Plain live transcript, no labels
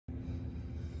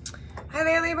Hi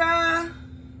there, Libra.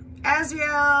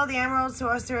 Azrael, the Emerald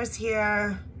Sorceress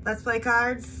here. Let's play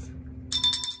cards.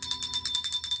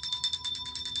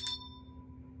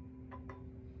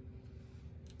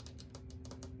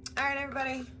 All right,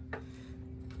 everybody.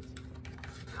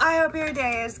 I hope your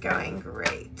day is going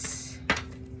great.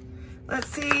 Let's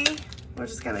see. We're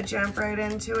just going to jump right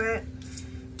into it.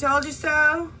 Told you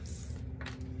so.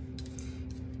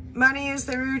 Money is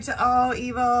the root to all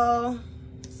evil.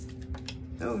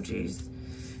 Oh, geez.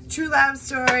 True love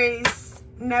stories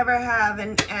never have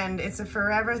an end. It's a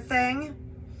forever thing.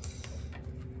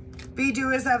 Be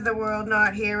doers of the world,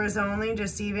 not hearers only,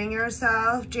 deceiving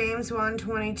yourself. James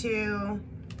 1:22.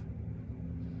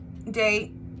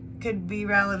 Date could be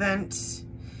relevant.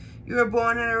 You were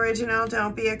born an original,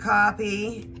 don't be a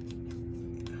copy.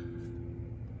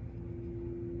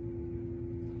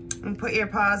 And put your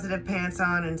positive pants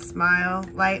on and smile.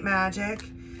 Light magic.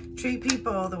 Treat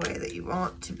people the way that you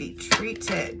want to be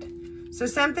treated. So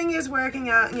something is working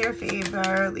out in your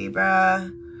favor, Libra.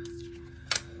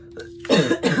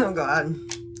 Oh, God.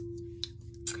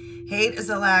 Hate is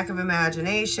a lack of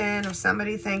imagination. If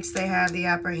somebody thinks they have the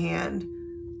upper hand,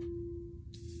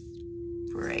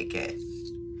 break it.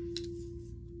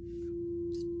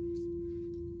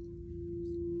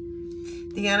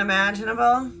 The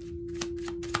unimaginable.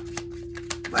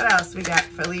 What else we got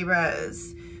for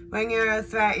Libras? When you're a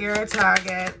threat, you're a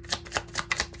target.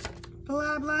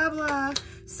 Blah, blah, blah.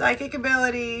 Psychic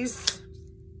abilities.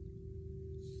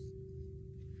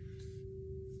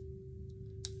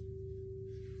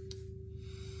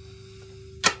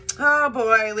 Oh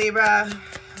boy, Libra.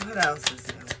 What else is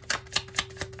new?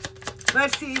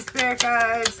 Let's see, Spirit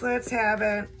Guides. Let's have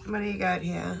it. What do you got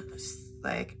here?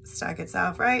 Like, stuck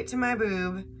itself right to my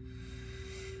boob.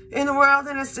 In the world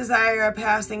and its desire are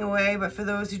passing away, but for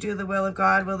those who do the will of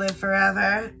God will live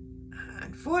forever.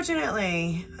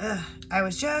 Unfortunately, I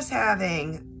was just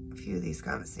having a few of these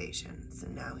conversations,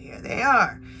 and now here they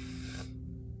are.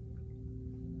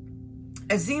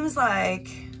 It seems like,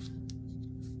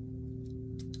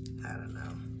 I don't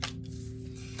know.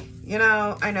 You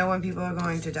know, I know when people are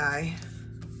going to die.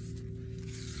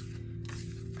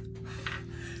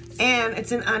 And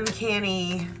it's an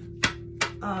uncanny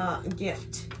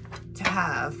gift to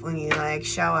have when you like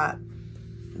show up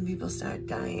and people start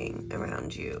dying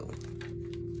around you.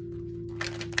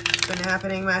 It's been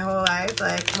happening my whole life.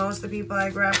 Like, most of the people I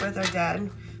grew up with are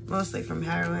dead, mostly from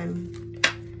heroin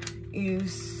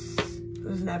use. It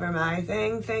was never my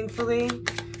thing, thankfully.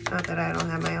 Not that I don't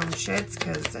have my own shits,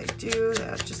 because I do.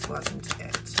 That just wasn't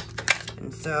it.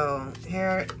 And so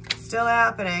here it's still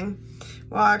happening.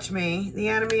 Watch me. The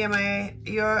enemy of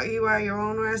you are your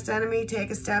own worst enemy.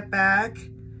 Take a step back.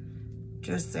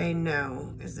 Just say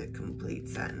no is a complete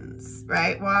sentence,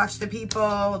 right? Watch the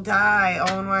people die,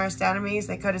 own worst enemies.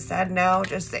 They could have said no.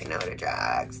 Just say no to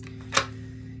drugs.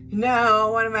 No,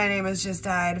 one of my neighbors just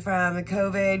died from the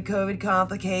COVID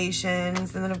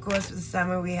complications. And then, of course, for the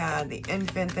summer, we had the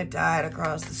infant that died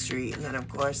across the street. And then, of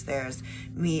course, there's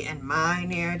me and my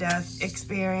near-death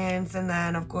experience. And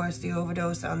then, of course, the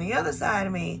overdose on the other side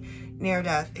of me,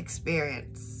 near-death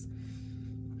experience.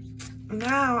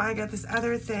 Now I got this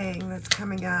other thing that's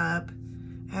coming up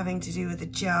having to do with a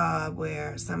job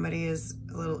where somebody is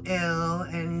a little ill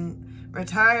and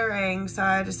retiring. So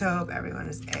I just hope everyone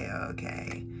is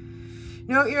A-okay.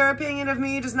 Note your opinion of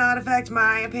me does not affect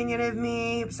my opinion of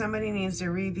me. Somebody needs to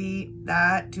repeat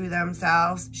that to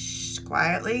themselves. Shh,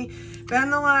 quietly.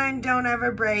 Bend the line, don't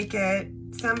ever break it.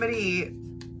 Somebody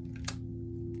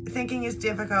thinking is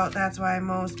difficult. That's why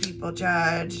most people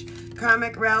judge.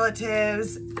 Karmic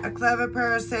relatives. A clever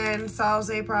person solves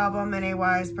a problem and a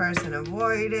wise person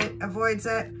avoids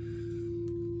it.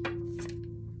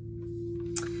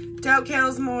 Doubt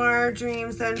kills more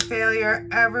dreams than failure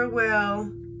ever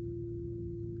will.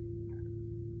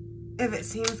 If it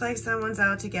seems like someone's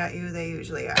out to get you, they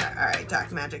usually are. All right,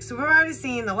 dark magic. So we've already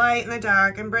seen the light and the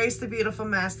dark. Embrace the beautiful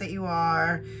mess that you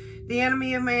are. The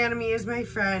enemy of my enemy is my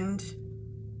friend.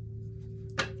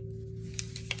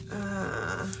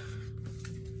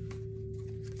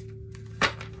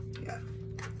 Yeah,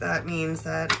 that means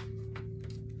that,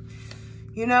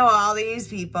 you know, all these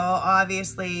people,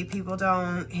 obviously, people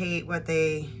don't hate what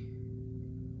they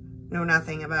know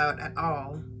nothing about at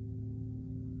all.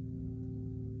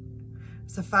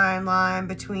 It's a fine line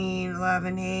between love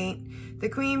and hate. The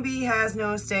queen bee has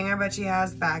no stinger, but she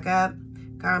has backup.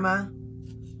 Karma.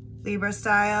 Libra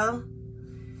style.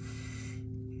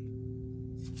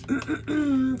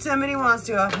 Somebody wants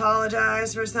to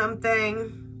apologize for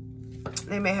something.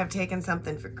 They may have taken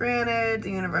something for granted.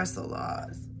 The universal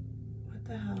laws. What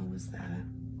the hell was that?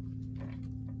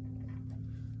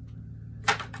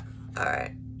 All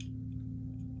right.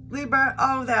 Libra,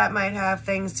 all of that might have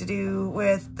things to do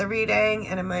with the reading,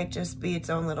 and it might just be its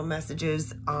own little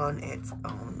messages on its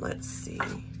own. Let's see.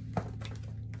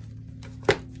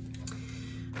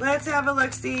 Let's have a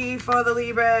look-see for the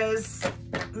Libras,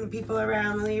 and the people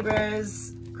around the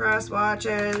Libras, cross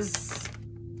watchers.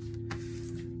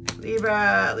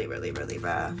 Libra, Libra, Libra,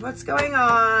 Libra. What's going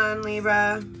on,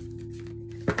 Libra?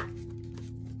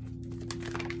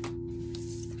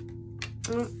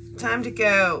 Time to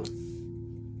go.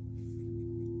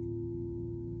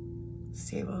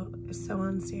 Stable is so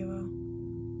unstable.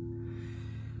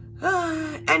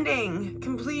 Ending,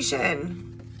 completion.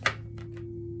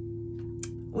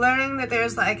 Learning that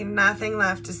there's like nothing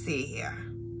left to see here,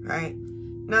 right?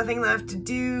 Nothing left to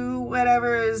do,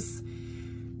 whatever is,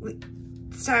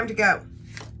 it's time to go.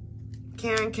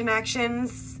 Caring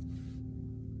connections.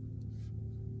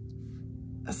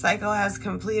 A cycle has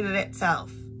completed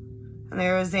itself. And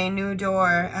there is a new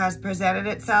door has presented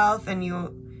itself, and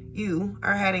you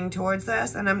are heading towards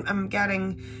this. And I'm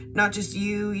getting not just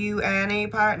you and a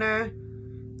partner,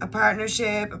 a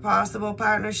partnership, a possible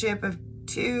partnership of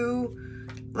two,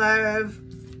 love,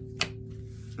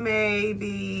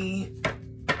 maybe,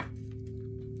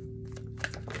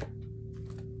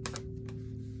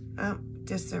 oh,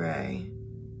 disarray.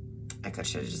 I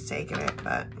should have just taken it,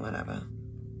 but whatever.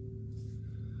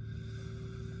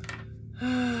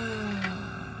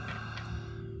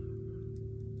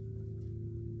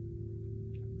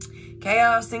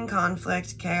 Chaos and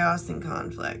conflict, chaos and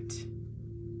conflict.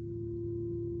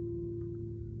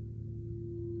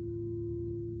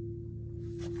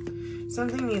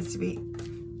 Something needs to be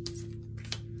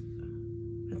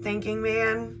a thinking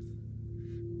man.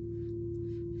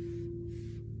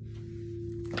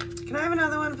 Can I have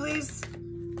another one, please?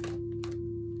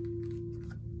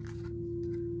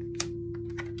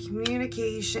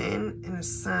 Communication and a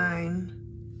sign.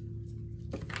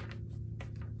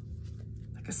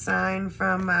 Like a sign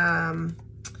from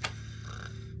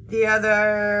the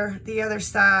other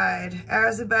side.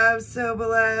 As above, so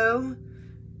below.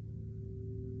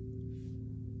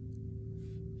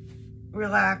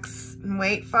 Relax and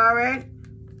wait for it.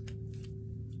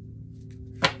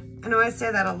 I know I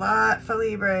say that a lot for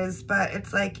Libras, but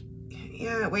it's like,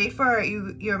 yeah, wait for it.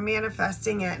 You're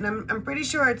manifesting it. And I'm pretty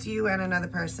sure it's you and another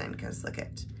person, because look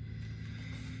at.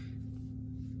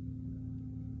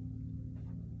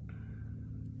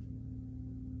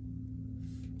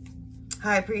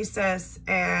 High Priestess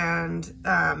and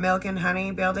Milk and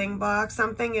Honey building block.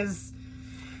 Something is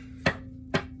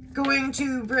going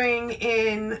to bring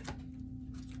in,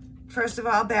 first of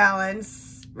all, balance.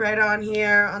 Right on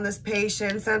here, on this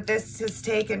patience. This has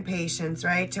taken patience,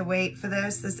 right? To wait for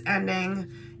this ending.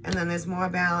 And then there's more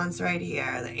balance right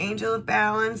here. The angel of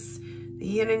balance, the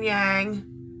yin and yang,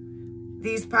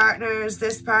 these partners,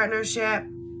 this partnership,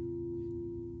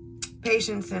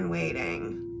 patience and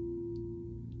waiting.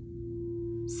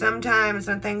 Sometimes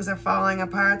when things are falling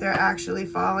apart, they're actually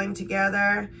falling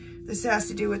together. This has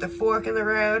to do with the fork in the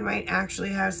road, might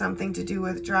actually have something to do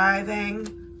with driving.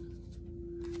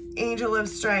 Angel of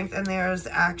strength, and there's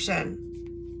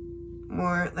action.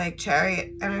 More like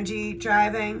chariot energy,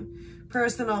 driving.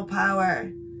 Personal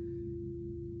power.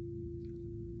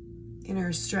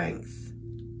 Inner strength.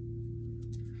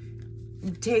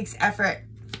 It takes effort.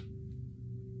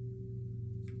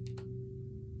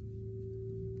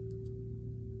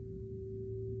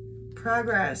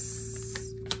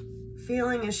 Progress.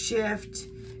 Feeling a shift.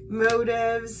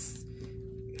 Motives.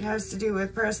 It has to do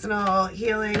with personal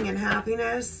healing and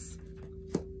happiness.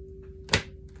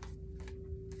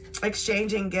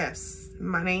 Exchanging gifts.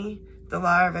 Money. The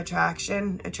law of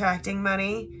attraction. Attracting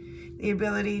money. The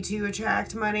ability to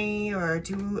attract money or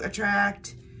to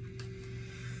attract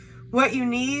what you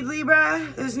need,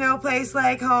 Libra. There's no place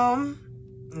like home.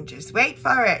 Just wait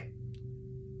for it.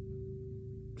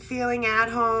 Feeling at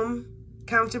home.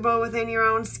 Comfortable within your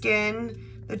own skin.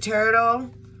 The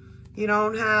turtle. You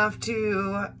don't have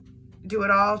to do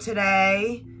it all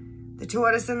today. The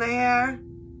tortoise in the hare.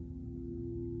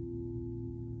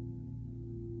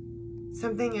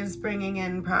 Something is bringing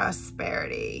in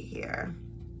prosperity here.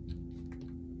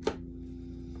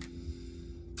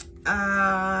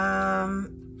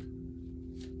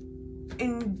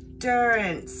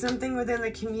 Endurance. Something within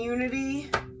the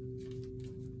community.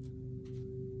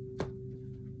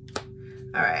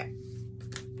 All right.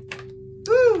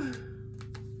 Woo!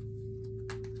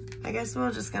 I guess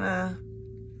we're just gonna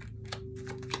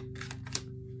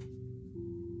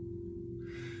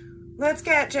let's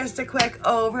get just a quick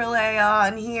overlay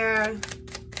on here.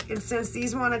 And since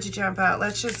these wanted to jump out,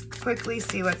 let's just quickly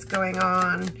see what's going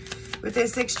on With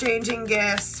this exchanging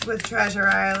gifts with Treasure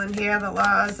Island here, the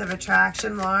laws of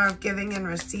attraction, law of giving and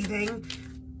receiving,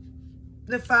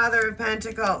 the Father of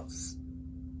Pentacles,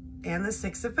 and the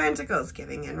Six of Pentacles,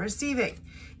 giving and receiving.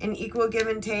 An equal give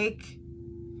and take.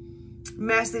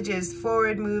 Messages,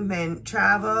 forward movement,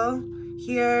 travel.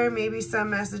 Here, maybe some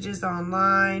messages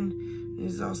online.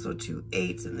 There's also 2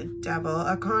 8s and the Devil.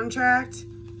 A contract.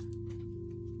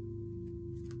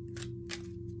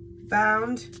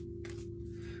 Bound.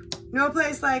 No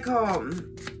place like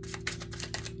home.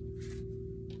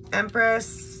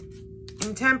 Empress.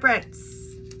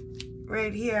 Intemperance.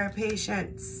 Right here,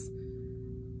 patience.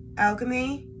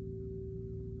 Alchemy.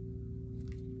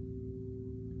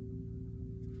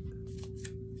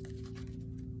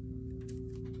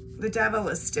 The Devil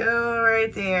is still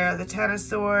right there. The Ten of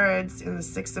Swords and the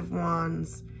Six of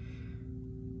Wands.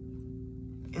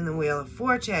 And the Wheel of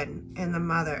Fortune and the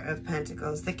Mother of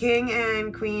Pentacles. The King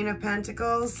and Queen of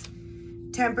Pentacles.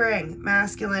 Tempering,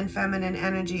 masculine, feminine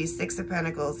energy. Six of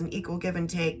Pentacles, an equal give and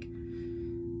take.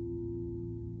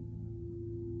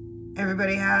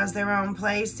 Everybody has their own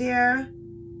place here.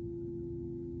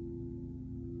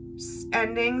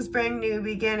 Endings bring new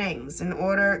beginnings and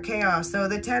order, chaos. So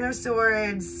the Ten of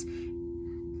Swords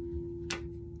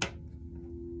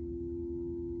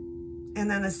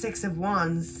and then the Six of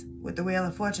Wands with the Wheel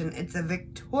of Fortune. It's a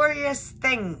victorious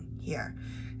thing here.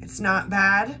 It's not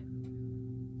bad.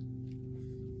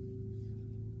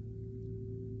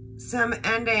 Some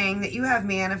ending that you have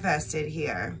manifested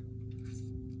here.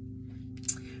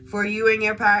 For you and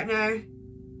your partner.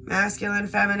 Masculine,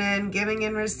 feminine, giving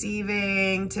and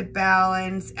receiving to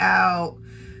balance out,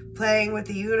 playing with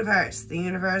the universe. The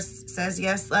universe says,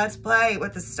 yes, let's play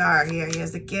with the star here. He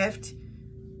has a gift.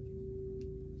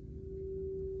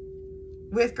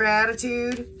 With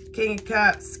gratitude, King of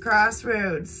Cups,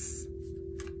 crossroads.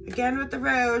 Again with the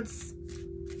roads.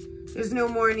 There's no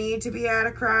more need to be at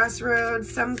a crossroads.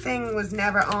 Something was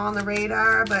never on the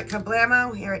radar, but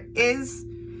kablamo, here it is.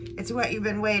 It's what you've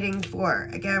been waiting for.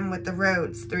 Again, with the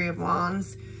roads, Three of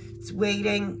Wands. It's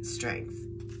waiting, strength.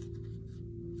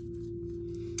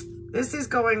 This is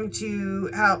going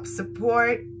to help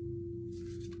support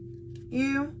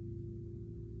you.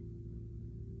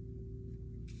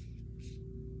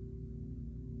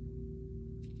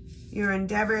 Your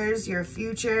endeavors, your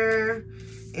future.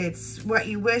 It's what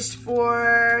you wished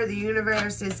for. The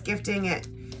universe is gifting it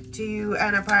to you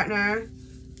and a partner.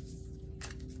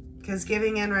 Because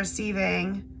giving and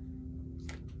receiving.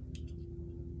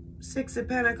 Six of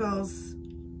Pentacles.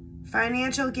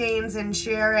 Financial gains and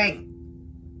sharing.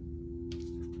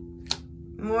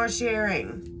 More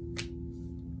sharing.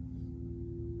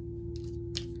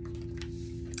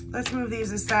 Let's move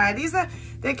these aside. These are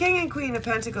the King and Queen of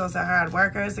Pentacles are hard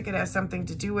workers. It could have something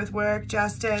to do with work,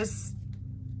 justice.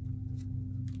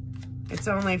 It's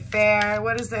only fair.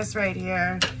 What is this right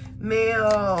here?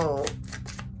 Male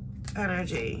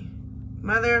energy.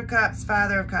 Mother of Cups,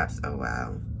 Father of Cups. Oh,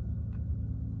 wow.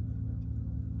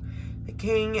 The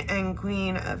King and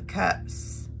Queen of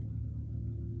Cups.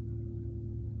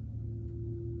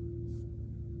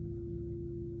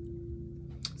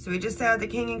 So we just had the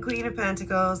King and Queen of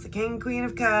Pentacles, the King and Queen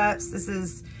of Cups. This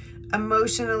is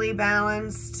emotionally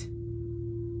balanced.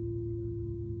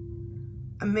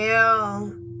 A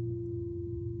male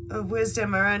of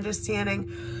wisdom or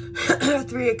understanding.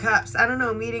 Three of Cups. I don't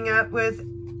know, meeting up with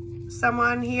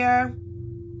someone here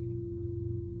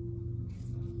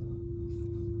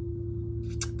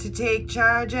to take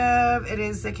charge of. It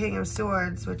is the King of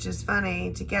Swords, which is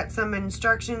funny. To get some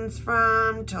instructions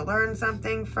from, to learn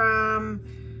something from.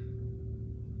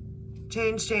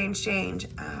 Change, change, change.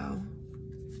 Oh.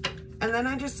 And then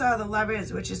I just saw the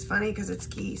Lovers, which is funny because it's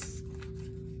geese.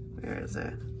 Where is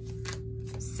it?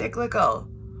 Cyclical.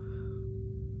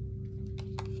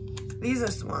 These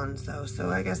are swans, though, so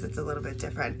I guess it's a little bit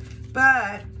different.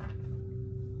 But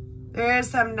there is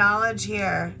some knowledge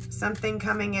here, something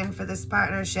coming in for this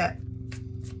partnership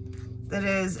that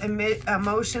is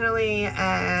emotionally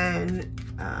and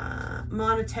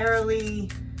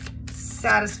monetarily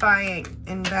satisfying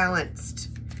and balanced.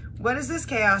 What is this?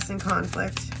 Chaos and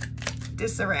conflict.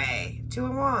 Disarray. Two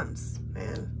of Wands,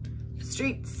 man.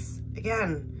 Streets,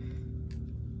 again.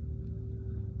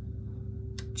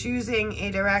 Choosing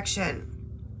a direction.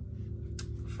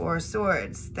 Four of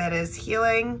Swords. That is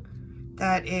healing.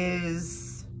 That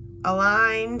is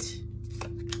aligned.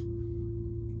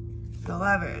 The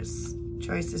Lovers.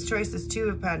 Choices, choices. Two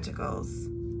of Pentacles.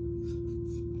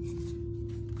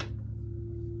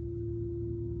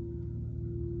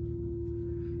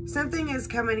 Something is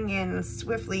coming in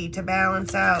swiftly to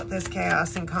balance out this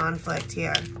chaos and conflict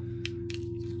here.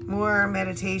 More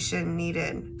meditation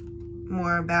needed.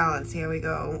 more balance. Here we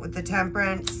go with the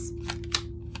Temperance.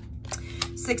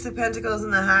 Six of Pentacles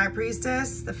and the High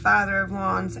Priestess. The Father of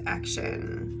Wands,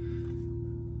 action.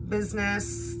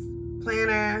 Business,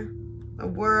 planner, a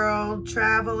world,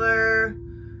 traveler,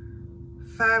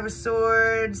 Five of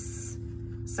Swords.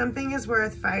 Something is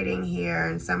worth fighting here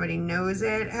and somebody knows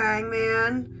it,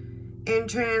 Hangman. In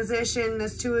transition,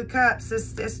 this Two of Cups,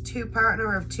 this two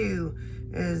partner of two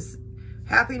is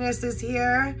happiness is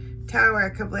here.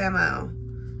 Tower, kablamo.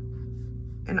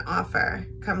 An offer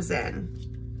comes in.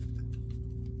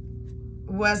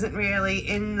 Wasn't really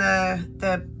in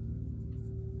the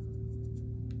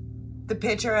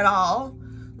picture at all,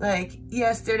 like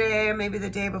yesterday or maybe the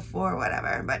day before,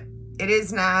 whatever, but it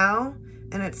is now,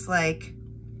 and it's like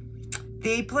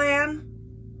the plan.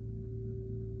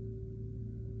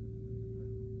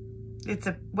 It's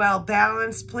a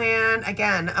well-balanced plan.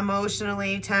 Again,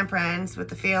 emotionally, temperance with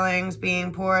the feelings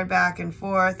being poured back and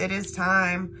forth. It is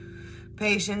time.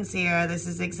 Patience here. This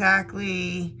is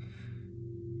exactly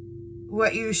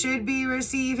what you should be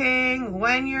receiving,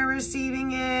 when you're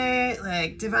receiving it,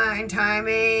 like divine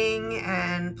timing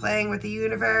and playing with the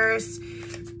universe,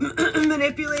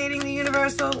 manipulating the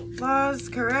universal laws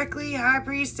correctly. High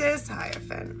Priestess,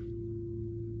 Hierophant.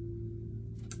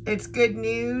 It's good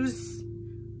news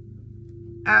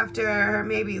after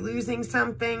maybe losing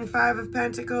something. Five of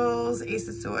Pentacles, Ace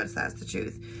of Swords, that's the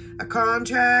truth. A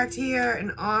contract here,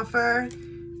 an offer,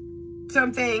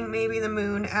 something, maybe the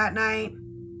moon at night.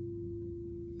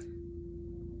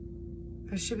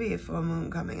 There should be a full moon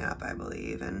coming up, I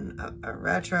believe, and a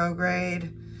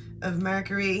retrograde of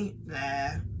Mercury.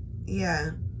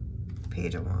 Yeah,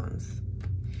 Page of Wands.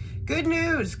 Good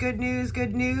news, good news,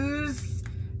 good news.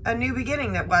 A new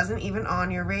beginning that wasn't even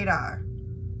on your radar.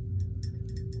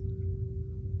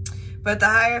 But the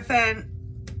Hierophant,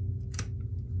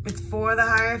 it's for the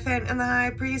Hierophant and the High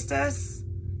Priestess.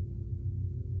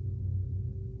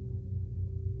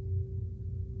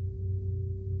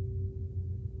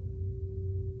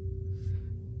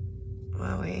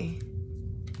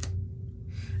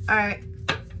 All right,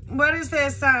 what is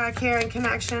this, Caring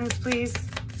Connections, please?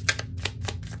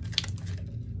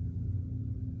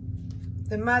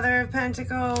 The Mother of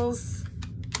Pentacles,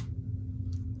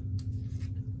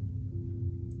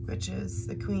 which is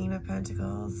the Queen of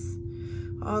Pentacles.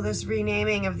 All this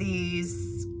renaming of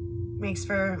these makes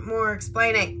for more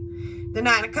explaining. The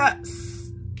Nine of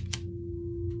Cups,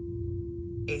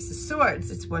 Ace of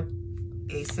Swords, it's what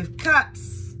Ace of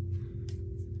Cups.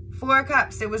 Four of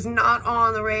Cups, it was not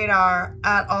on the radar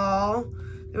at all.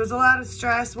 There was a lot of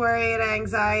stress, worry, and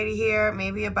anxiety here,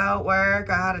 maybe about work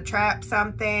or how to trap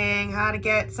something, how to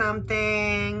get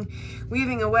something.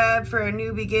 Weaving a web for a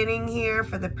new beginning here,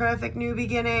 for the perfect new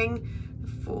beginning.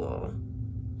 The Fool.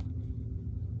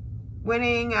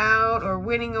 Winning out or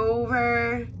winning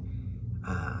over.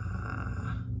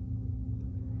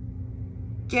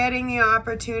 Getting the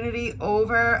opportunity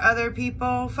over other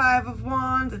people. Five of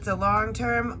Wands, it's a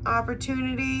long-term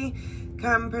opportunity.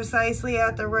 Come precisely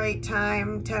at the right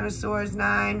time. Ten of Swords,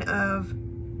 Nine of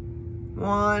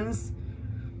Wands.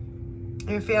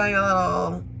 You're feeling a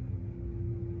little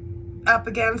up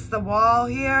against the wall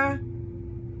here.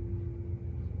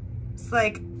 It's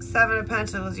like Seven of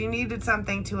Pentacles. You needed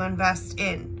something to invest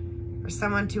in, or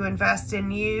someone to invest in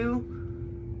you,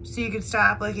 so you could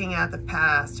stop looking at the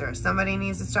past, or somebody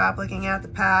needs to stop looking at the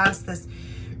past. This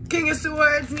King of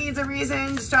Swords needs a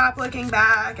reason to stop looking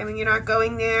back. I mean, you're not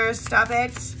going there. Stop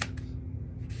it.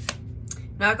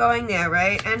 Not going there,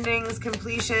 right? Endings,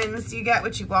 completions. You get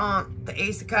what you want. The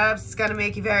Ace of Cups is going to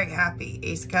make you very happy.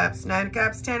 Ace of Cups, Nine of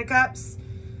Cups, Ten of Cups.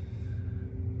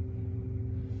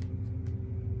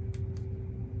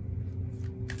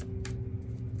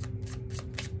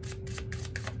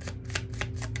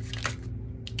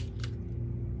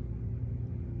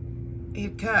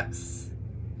 Eight of Cups.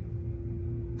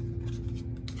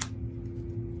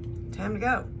 Time to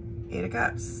go. Eight of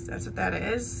Cups. That's what that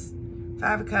is.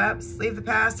 Five of Cups. Leave the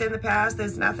past in the past.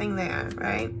 There's nothing there,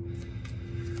 right?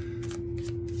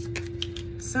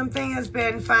 Something has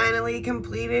been finally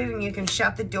completed and you can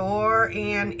shut the door.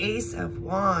 And Ace of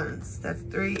Wands. That's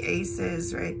three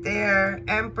aces right there.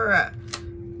 Emperor.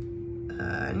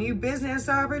 New business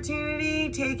opportunity.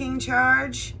 Taking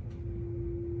charge.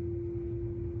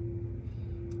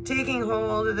 Taking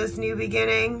hold of this new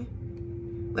beginning.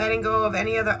 Letting go of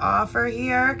any other offer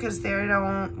here because they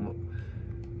don't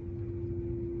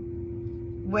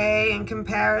weigh in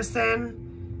comparison.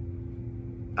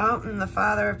 Oh, and the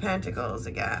Father of Pentacles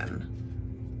again.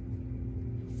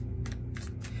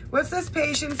 What's this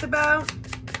patience about?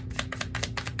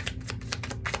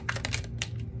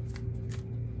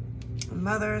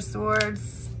 Mother of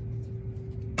Swords.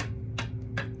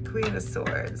 Queen of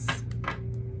Swords.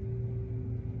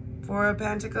 Four of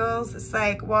Pentacles. It's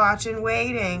like watching,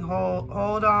 waiting.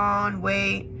 Hold on,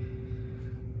 wait.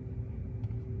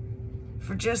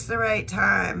 For just the right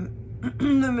time.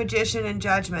 The Magician and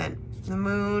Judgment. The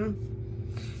Moon.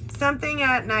 Something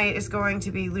at night is going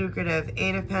to be lucrative.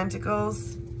 Eight of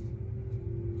Pentacles.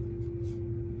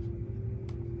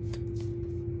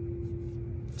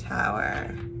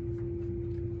 Tower.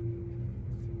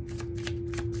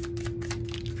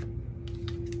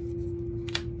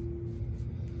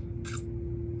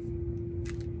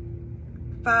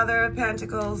 Father of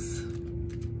Pentacles.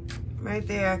 Right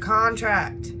there.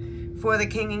 Contract for the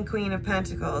King and Queen of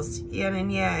Pentacles. Yin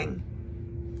and Yang.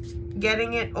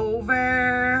 Getting it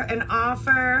over an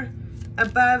offer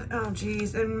above, oh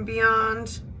geez, and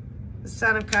beyond. The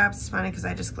Son of Cups. It's funny because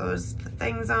I just closed the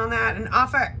things on that. An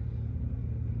offer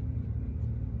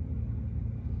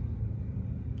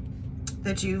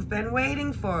that you've been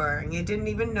waiting for and you didn't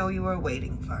even know you were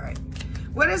waiting for it.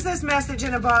 What is this message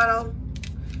in a bottle?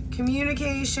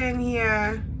 Communication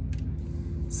here.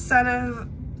 Son of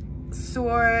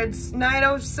Swords, Knight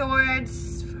of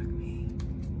Swords, fuck me.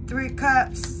 Three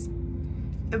Cups.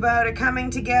 About a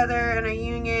coming together and a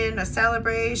union, a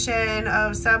celebration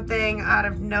of something out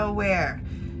of nowhere.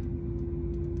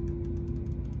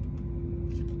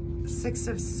 Six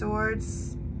of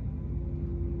Swords.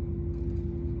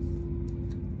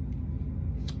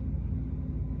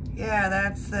 Yeah,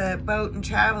 that's the boat and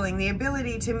traveling. The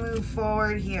ability to move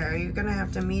forward here. You're going to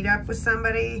have to meet up with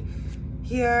somebody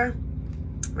here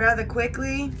rather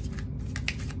quickly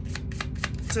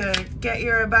to get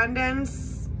your abundance.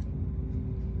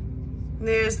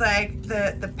 There's like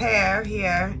the pair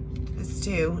here. It's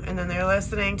two. And then they're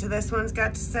listening to this one's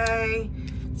got to say.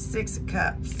 Six of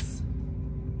Cups.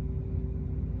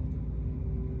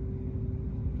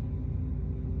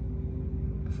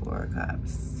 Four of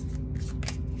Cups.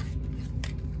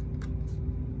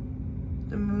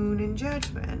 The Moon and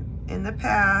Judgment. In the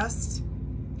past,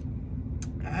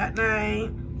 at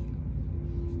night,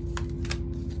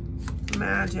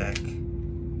 Magic,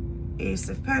 Ace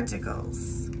of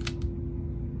Pentacles.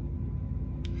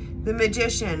 The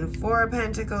Magician, Four of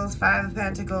Pentacles, Five of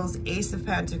Pentacles, Ace of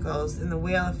Pentacles, and the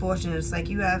Wheel of Fortune. It's like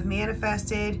you have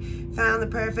manifested, found the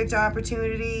perfect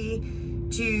opportunity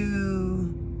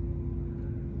to,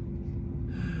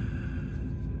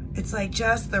 it's like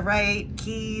just the right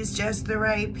keys, just the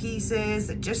right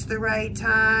pieces, at just the right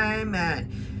time.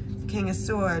 And King of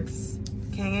Swords,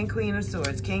 King and Queen of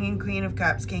Swords, King and Queen of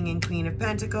Cups, King and Queen of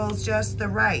Pentacles, just the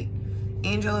right.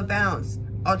 Angel of Balance.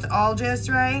 Oh, it's all just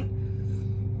right.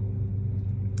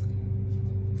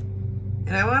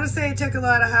 And I want to say it took a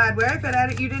lot of hard work,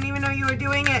 but you didn't even know you were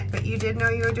doing it. But you did know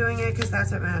you were doing it because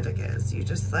that's what magic is. You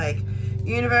just like,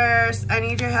 universe, I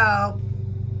need your help.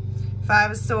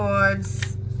 Five of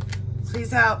Swords,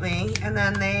 please help me. And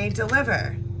then they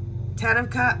deliver. Ten of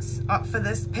Cups for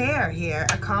this pair here,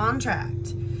 a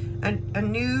contract. A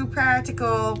new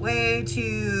practical way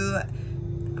to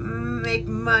make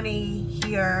money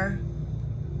here.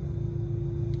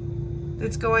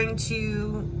 It's going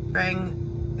to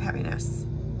bring happiness.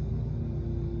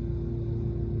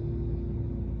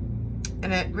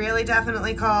 And it really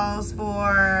definitely calls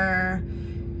for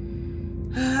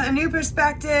a new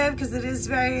perspective because it is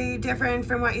very different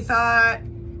from what you thought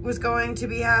was going to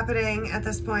be happening at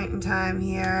this point in time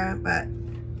here. But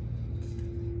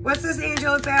what's this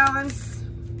Angel of Balance?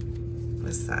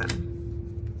 The Sun.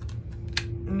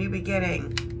 A new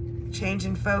beginning. Change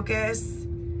in focus.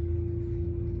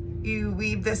 You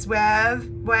weave this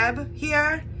web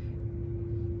here.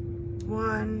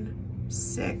 1,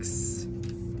 6,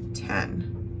 10.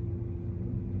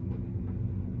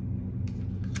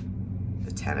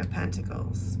 The Ten of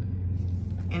Pentacles.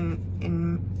 In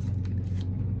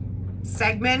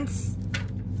segments.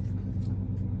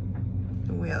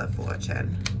 The Wheel of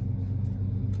Fortune.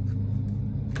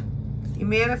 You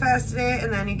manifested it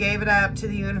and then you gave it up to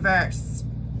the universe.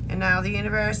 And now the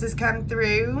universe has come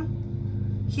through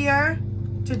here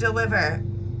to deliver.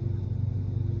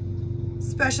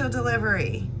 Special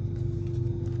delivery.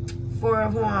 Four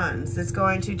of Wands. It's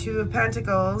going to Two of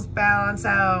Pentacles. Balance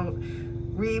out.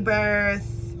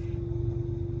 Rebirth.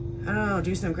 I don't know.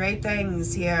 Do some great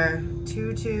things here.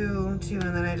 2, 2, 2.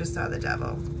 And then I just saw the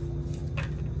Devil.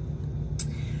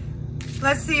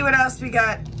 Let's see what else we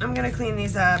got. I'm going to clean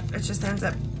these up. It just ends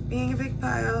up being a big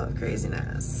pile of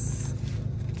craziness.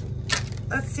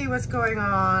 Let's see what's going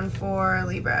on for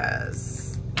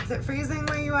Libras. Is it freezing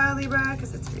where you are, Libra?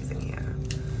 Because it's freezing here.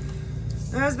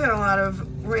 There's been a lot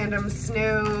of random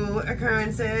snow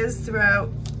occurrences throughout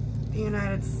the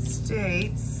United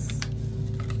States.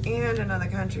 And in other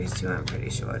countries too, I'm pretty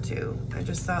sure too. I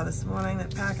just saw this morning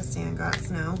that Pakistan got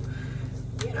snow.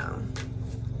 You know,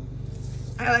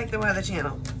 I like the Weather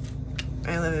Channel.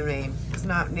 I live in Maine. There's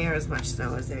not near as much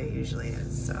snow as there usually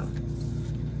is, so.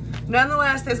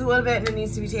 Nonetheless, there's a little bit and it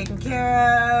needs to be taken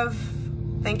care of.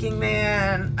 Thinking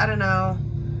man, I don't know.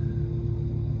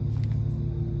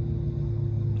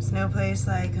 There's no place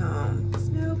like home. There's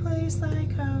no place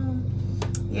like home.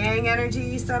 Yang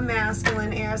energy, some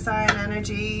masculine air sign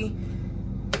energy.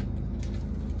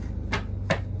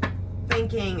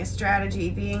 Thinking, a strategy,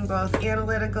 being both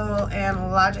analytical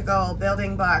and logical,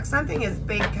 building blocks. Something is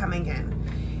big coming in.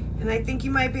 And I think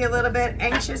you might be a little bit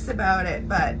anxious about it,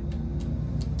 but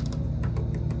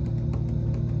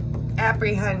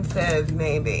apprehensive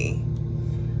maybe.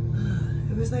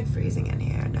 It was like freezing in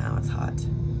here, now it's hot.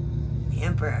 The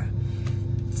Emperor.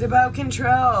 It's about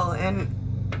control and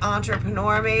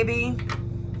entrepreneur maybe.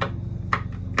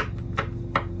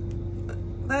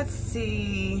 Let's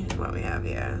see what we have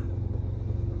here.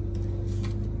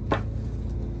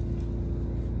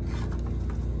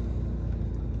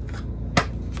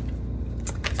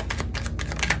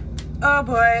 Oh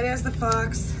boy, there's the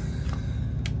Fox.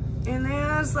 And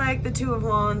there's like the Two of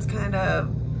Wands kind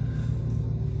of.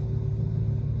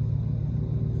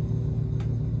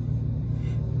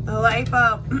 The light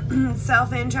bulb,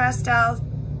 self-interest,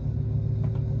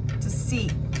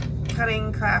 deceit,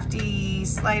 cunning, crafty,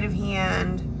 sleight of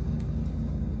hand.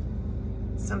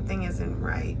 Something isn't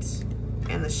right.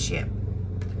 And the ship.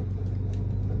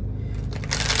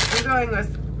 I'm going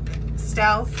with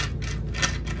stealth,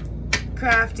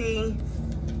 crafty,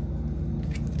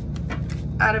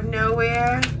 out of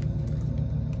nowhere,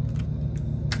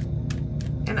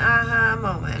 an aha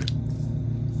moment,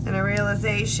 and a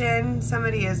realization.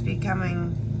 Somebody is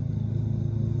becoming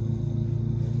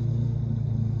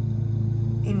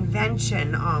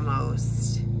invention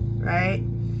almost, right?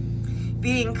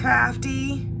 Being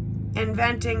crafty,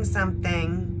 inventing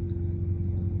something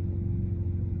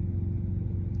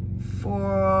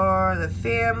for the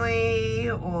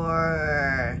family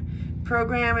or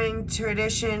programming,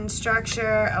 tradition,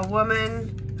 structure, a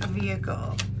woman, a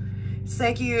vehicle. It's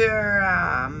like you're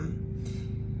a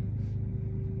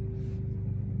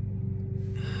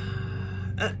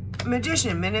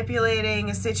magician manipulating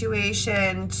a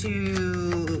situation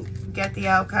to get the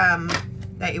outcome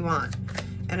that you want.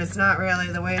 And it's not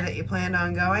really the way that you planned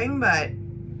on going, but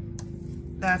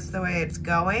that's the way it's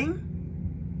going.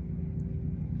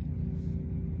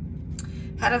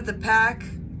 Head of the pack,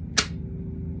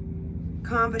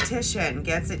 competition,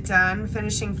 gets it done,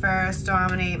 finishing first,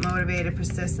 dominate, motivated,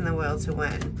 persist in the will to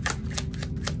win.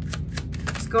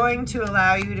 It's going to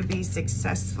allow you to be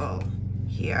successful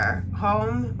here.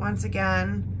 Home, once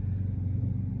again,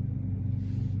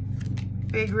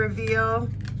 big reveal.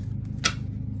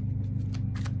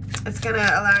 It's gonna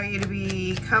allow you to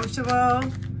be comfortable.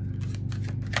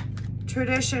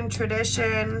 Tradition,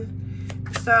 tradition.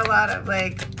 So a lot of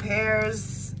like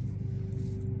pairs.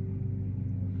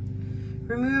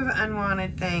 Remove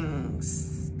unwanted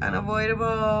things.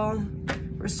 Unavoidable.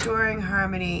 Restoring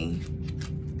harmony.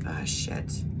 Oh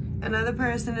shit. Another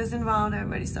person is involved.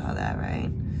 Everybody saw that,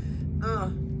 right?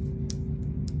 Oh.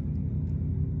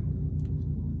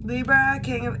 Libra,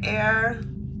 King of Air.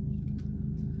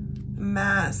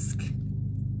 Mask.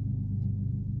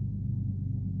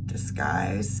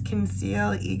 Disguise.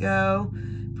 Conceal. Ego.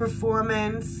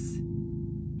 Performance,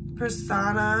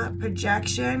 persona,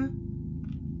 projection,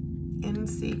 in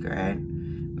secret,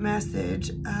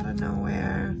 message, out of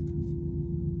nowhere,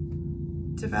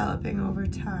 developing over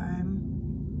time.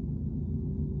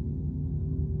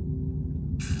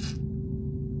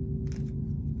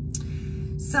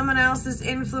 Someone else's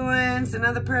influence,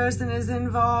 another person is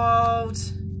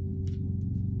involved.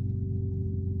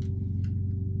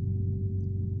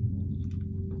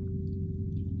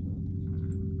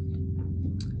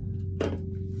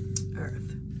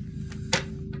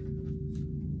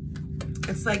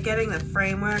 It's like getting the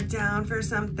framework down for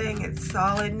something. It's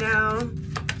solid now.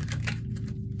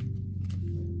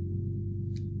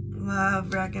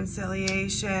 Love,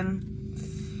 reconciliation,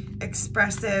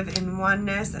 expressive in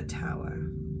oneness, a tower.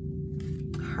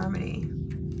 Harmony.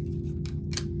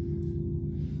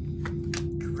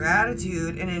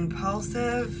 Gratitude and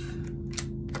impulsive,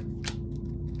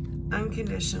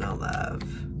 unconditional love.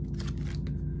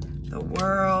 The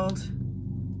world.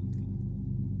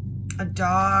 A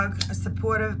dog, a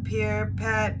supportive peer,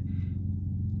 pet,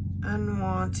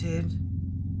 unwanted.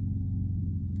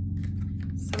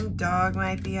 Some dog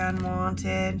might be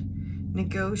unwanted.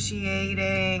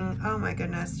 Negotiating, oh my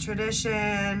goodness.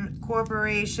 Tradition,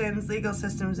 corporations, legal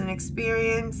systems, and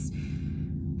experience.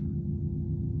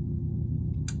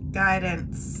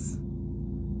 guidance,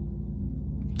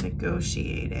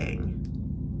 negotiating.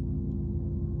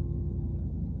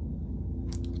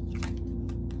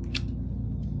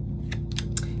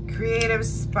 Creative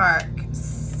spark,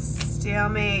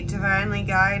 stalemate, divinely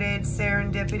guided,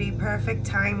 serendipity, perfect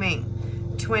timing,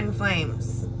 twin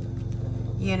flames,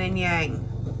 yin and yang.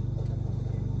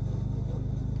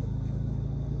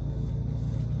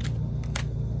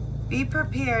 Be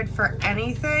prepared for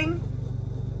anything,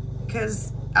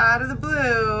 because out of the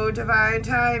blue, divine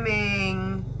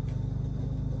timing,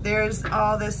 there's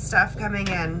all this stuff coming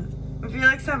in. I feel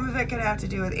like some of it could have to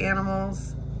do with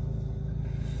animals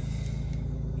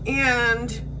and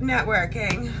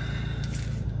networking.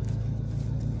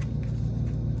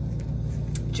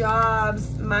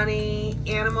 Jobs, money,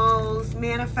 animals,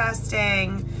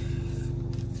 manifesting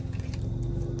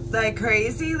like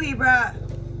crazy, Libra.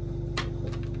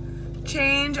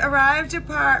 Change, arrive,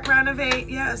 depart, renovate.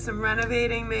 Yeah, some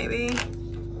renovating maybe.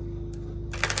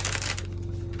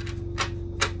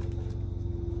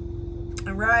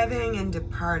 Arriving and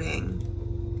departing.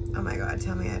 Oh my God,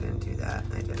 tell me I didn't do that.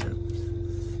 I didn't.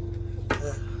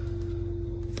 Ugh.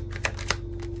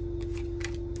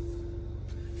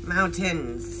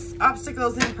 Mountains,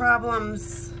 obstacles and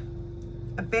problems,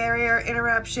 a barrier,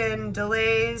 interruption,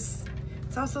 delays.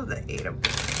 It's also the 8 of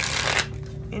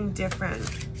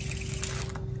indifferent.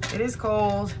 It is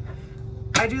cold.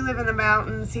 I do live in the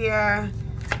mountains here.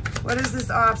 What is this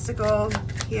obstacle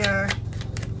here?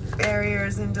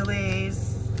 Barriers and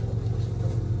delays.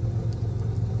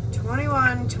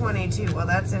 21, 22. Well,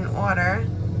 that's in order.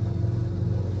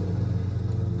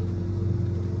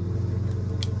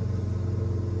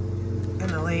 And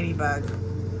the ladybug.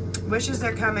 Wishes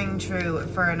are coming true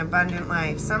for an abundant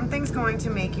life. Something's going to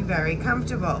make you very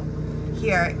comfortable.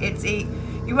 Here,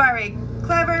 you are a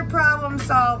clever problem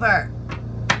solver.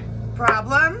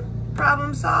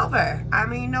 Problem solver. I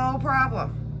mean, no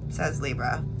problem, says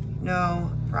Libra.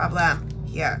 No problem.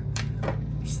 Here,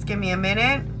 just give me a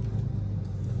minute.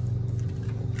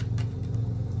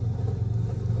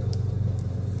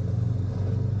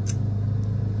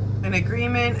 An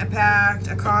agreement, a pact,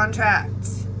 a contract.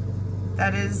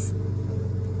 That is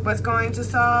what's going to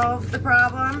solve the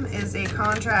problem, is a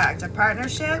contract, a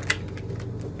partnership.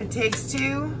 It takes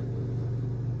two.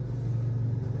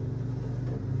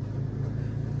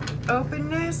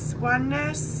 Openness,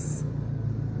 oneness.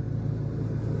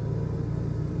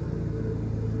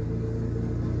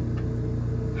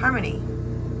 Harmony.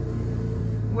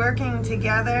 Working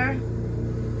together.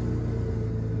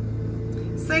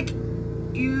 It's like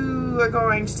you are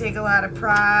going to take a lot of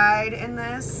pride in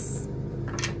this.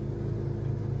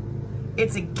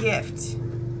 It's a gift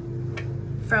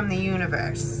from the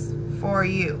universe for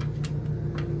you.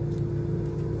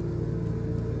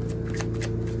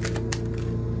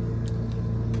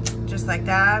 Just like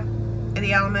that.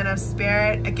 The element of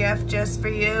spirit, a gift just for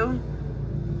you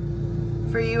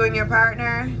and your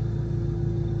partner,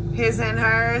 his and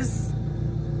hers,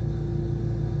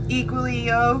 equally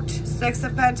yoked. 6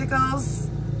 of Pentacles,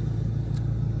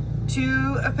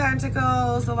 2 of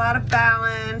Pentacles, a lot of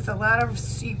balance, a lot of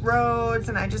steep roads,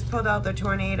 and I just pulled out the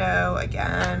tornado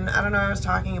again. I don't know, I was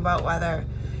talking about weather.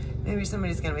 Maybe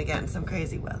somebody's gonna be getting some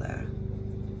crazy weather.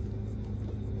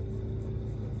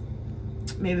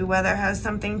 Maybe weather has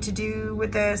something to do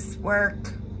with this,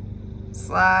 work, /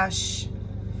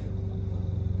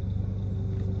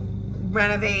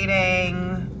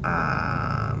 renovating,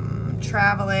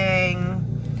 traveling,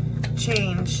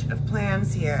 change of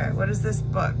plans here. What is this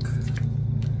book?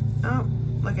 Oh,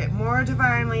 look at more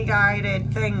divinely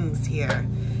guided things here.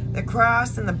 The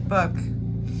cross and the book.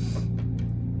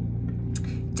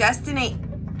 Destiny.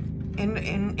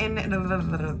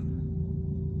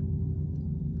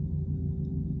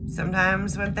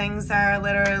 Sometimes when things are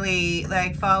literally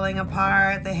like falling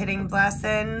apart, the hidden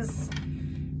blessings,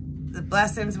 the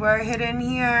blessings were hidden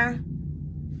here.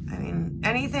 I mean,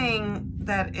 anything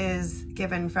that is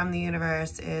given from the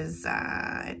universe is,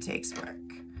 it takes work.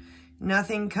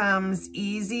 Nothing comes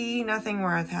easy. Nothing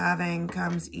worth having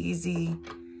comes easy.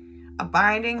 A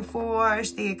binding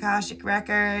force, the Akashic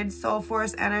Records, soul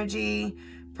force energy,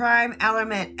 prime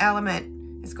element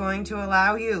is going to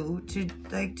allow you to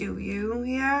like do you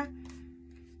here.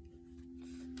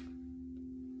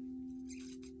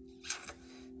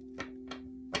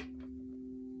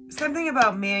 Something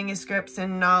about manuscripts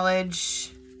and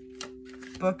knowledge,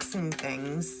 books and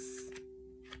things.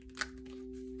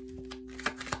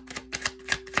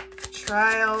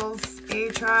 Trials, a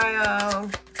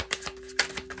trial.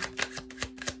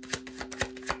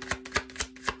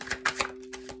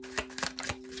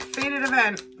 Fated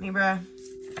event, Libra.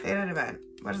 Fated event.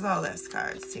 What is all this,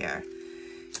 cards here?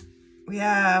 We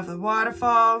have the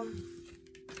waterfall.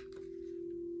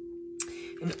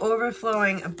 An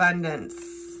overflowing abundance.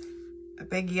 A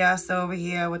big yes over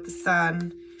here with the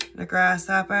sun and a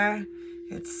grasshopper.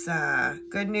 It's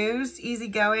good news,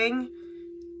 easygoing.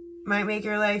 Might make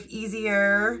your life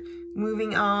easier.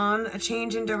 Moving on, a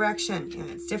change in direction. Yeah,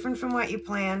 it's different from what you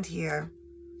planned here.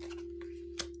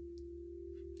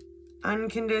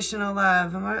 Unconditional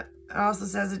love. And what it also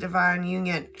says a divine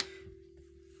union.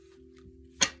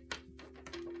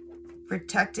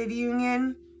 Protective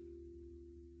union.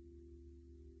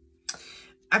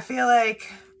 I feel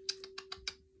like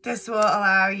this will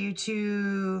allow you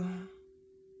to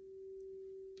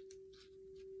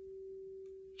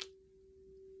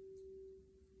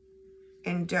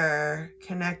endure,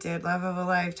 connected, love of a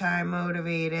lifetime,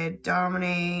 motivated,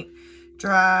 dominate,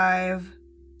 drive.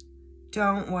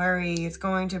 Don't worry, it's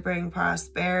going to bring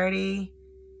prosperity.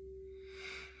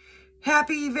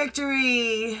 Happy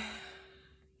victory.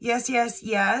 Yes, yes,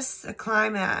 yes, a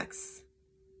climax.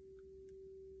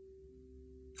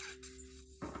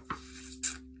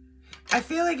 I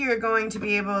feel like you're going to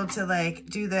be able to like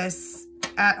do this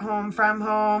at home, from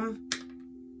home.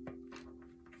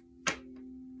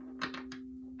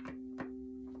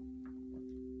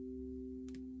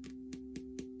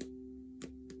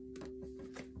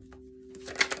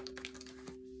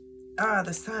 Oh,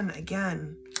 the sun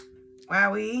again.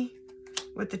 Wowie.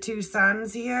 With the two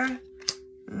suns here.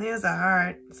 And there's a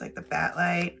heart. It's like the bat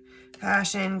light.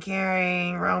 Passion,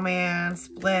 caring, romance,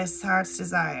 bliss, heart's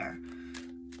desire.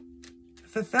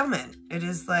 Fulfillment. It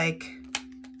is like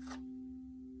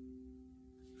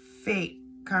fate,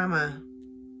 karma.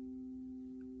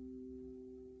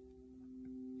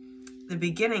 The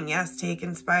beginning, yes, take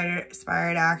inspired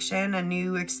action, a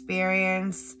new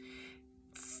experience.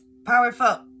 It's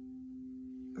powerful.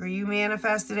 Or you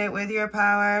manifested it with your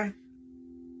power.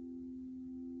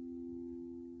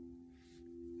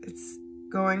 It's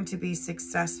going to be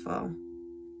successful.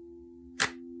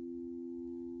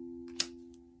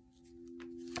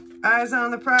 Eyes on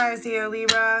the prize here,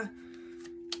 Libra.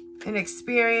 An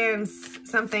experience,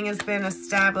 something has been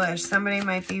established. Somebody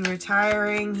might be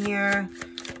retiring here.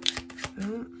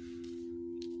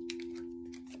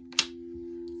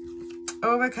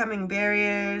 Overcoming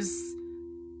barriers,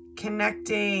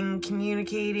 connecting,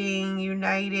 communicating,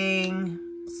 uniting,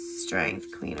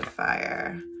 strength, Queen of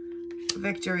Fire.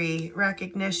 Victory,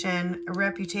 recognition, a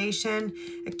reputation,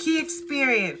 a key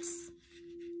experience.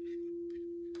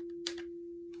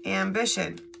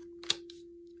 Ambition.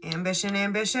 Ambition,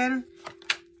 ambition.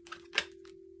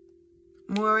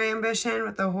 More ambition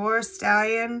with the horse,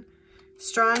 stallion.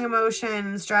 Strong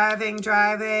emotions,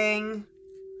 driving.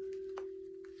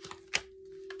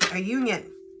 A union,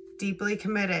 deeply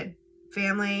committed.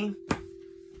 Family.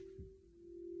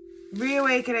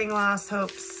 Reawakening lost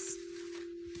hopes.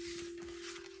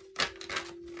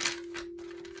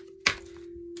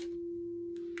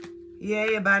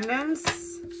 Yay,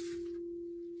 abundance.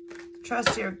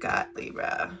 Trust your gut,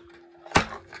 Libra.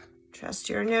 Trust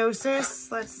your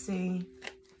gnosis. Let's see.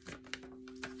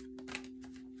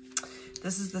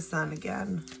 This is the sun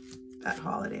again. That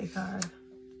holiday card.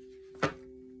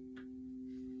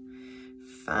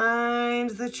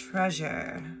 Find the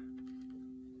treasure.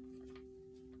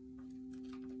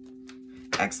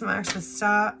 X marks the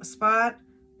spot.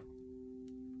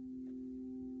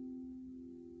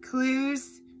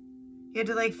 Clues. You had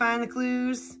to like find the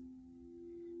clues.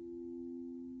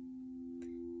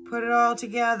 Put it all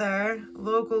together.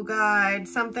 Local guide.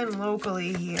 Something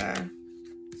locally here.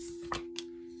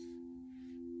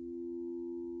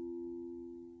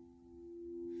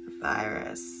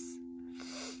 Virus.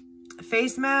 A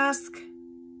face mask.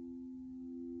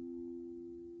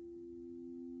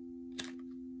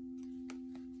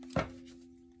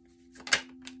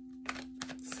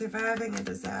 Surviving a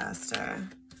disaster.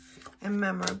 And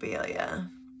memorabilia.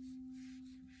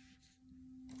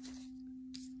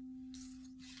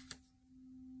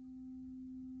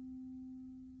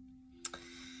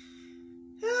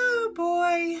 Oh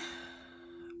boy.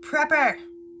 Prepper.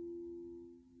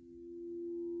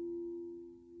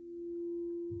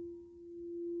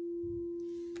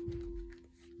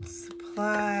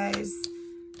 Supplies.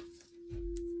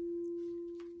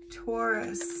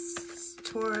 Taurus.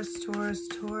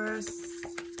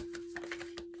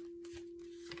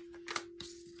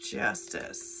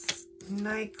 Justice.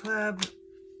 Nightclub.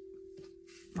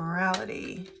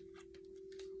 Morality.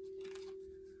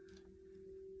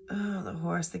 Oh, the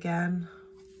horse again.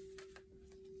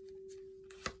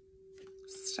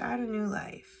 Start a new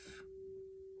life.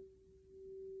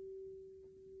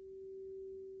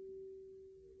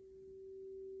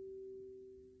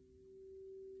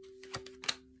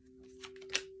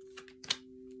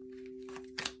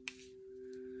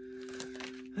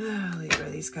 Libra,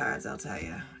 these cards, I'll tell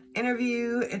you.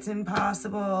 Interview, it's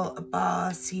impossible. A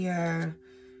boss here.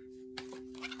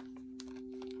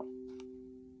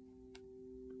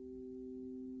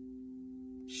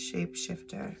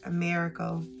 Shapeshifter, a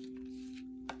miracle.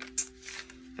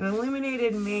 An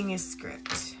illuminated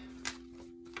manuscript.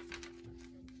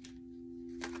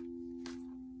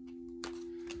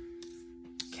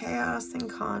 Chaos and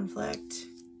conflict.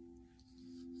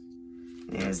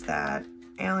 There's that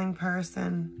ailing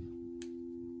person.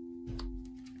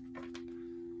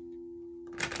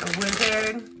 A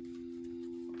wizard.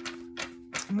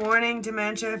 Mourning,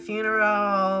 dementia,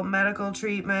 funeral, medical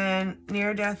treatment,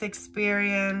 near-death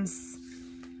experience,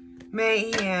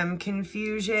 mayhem,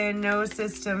 confusion, no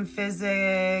system,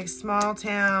 physics, small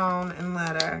town, and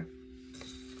letter.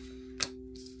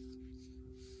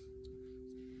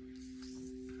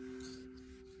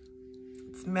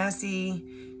 It's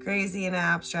messy, crazy and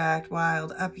abstract,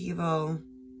 wild, upheaval,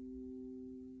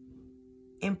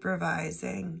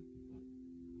 improvising.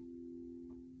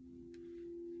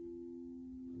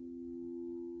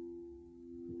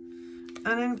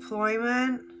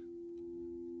 Unemployment,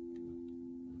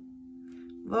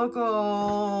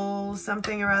 local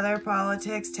something or other,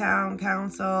 politics, town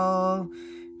council,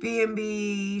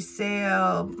 B&B,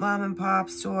 sale, mom and pop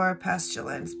store,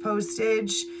 pestilence,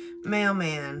 postage,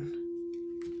 mailman,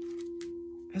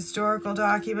 historical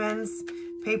documents,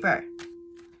 paper,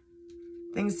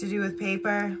 things to do with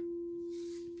paper,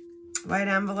 white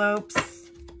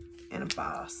envelopes, and a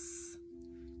boss.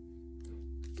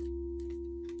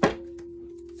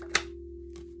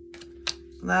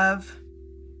 Love,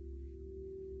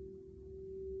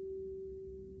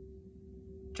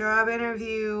 job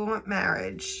interview,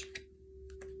 marriage,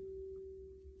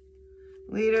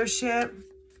 leadership,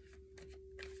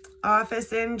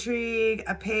 office intrigue,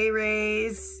 a pay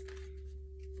raise,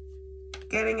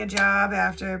 getting a job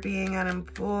after being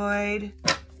unemployed,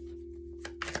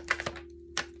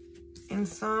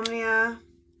 insomnia,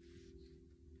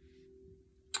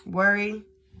 worry,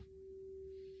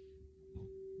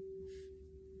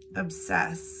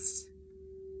 obsessed,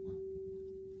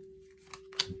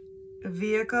 a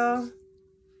vehicle,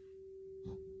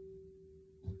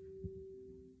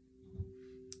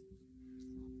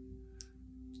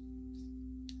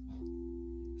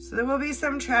 so there will be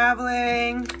some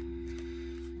traveling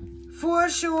for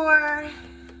sure,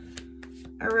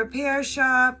 a repair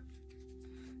shop,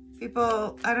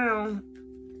 people, I don't know,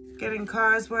 getting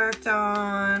cars worked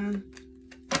on.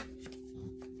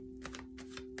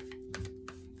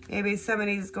 Maybe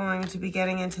somebody's going to be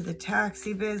getting into the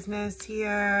taxi business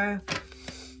here.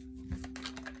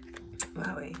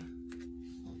 Wowie.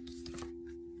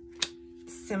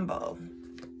 Symbol.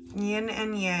 Yin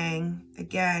and yang.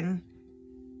 Again.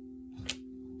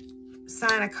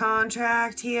 Sign a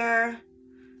contract here.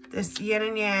 This yin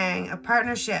and yang. A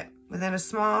partnership within a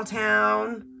small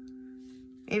town.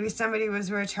 Maybe somebody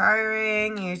was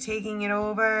retiring. You're taking it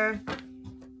over.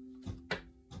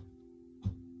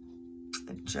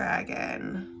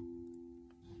 Dragon,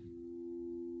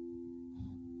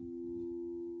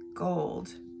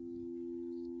 gold,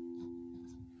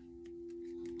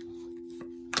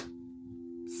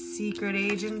 secret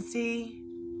agency,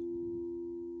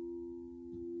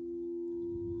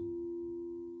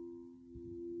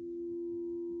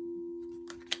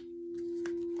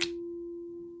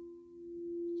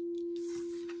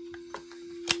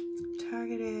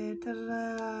 targeted,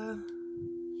 da-da-da.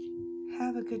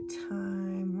 Have a good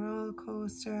time, roller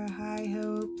coaster, high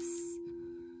hopes,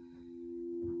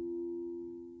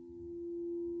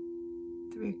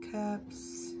 3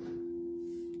 cups,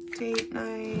 date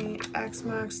night, X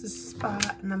marks the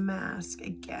spot, and the mask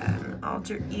again.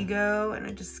 Alter ego and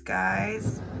a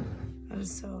disguise. That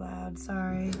is so loud,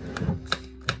 sorry.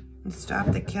 And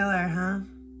stop the killer, huh?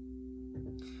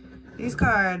 These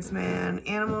cards, man,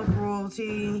 animal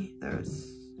cruelty,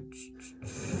 there's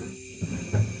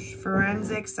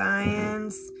forensic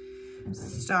science,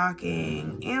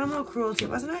 stalking, animal cruelty.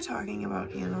 Wasn't I talking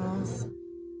about animals?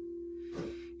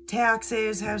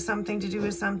 Taxes have something to do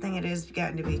with something. It is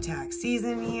getting to be tax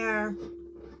season here.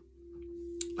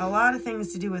 A lot of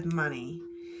things to do with money.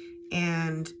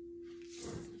 And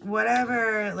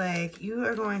whatever, like, you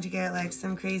are going to get, like,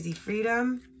 some crazy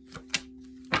freedom.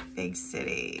 Big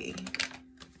city.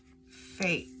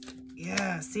 Fate.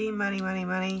 Yeah, see, money, money,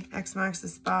 money. X marks the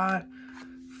spot.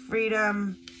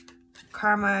 Freedom,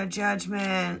 karma,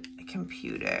 judgment,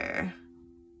 computer.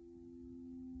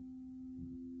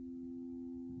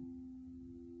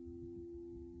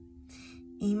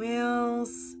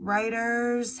 Emails,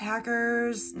 writers,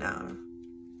 hackers, no.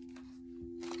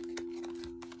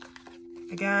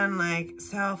 Again, like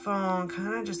cell phone,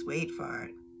 kind of just wait for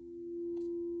it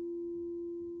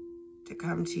to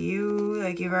come to you.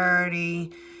 Like you've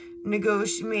already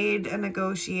made a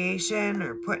negotiation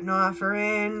or put an offer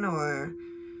in, or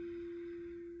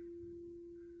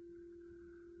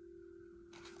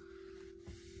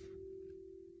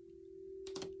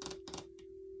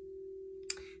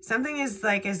something is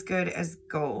like as good as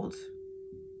gold.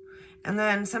 And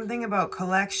then something about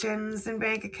collections and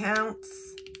bank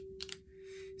accounts.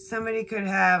 Somebody could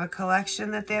have a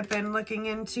collection that they've been looking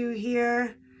into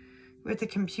here with the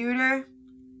computer.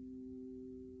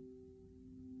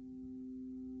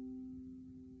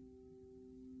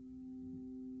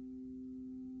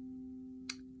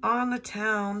 On the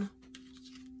town.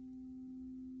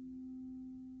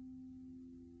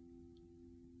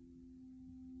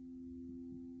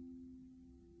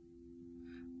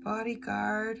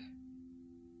 Bodyguard.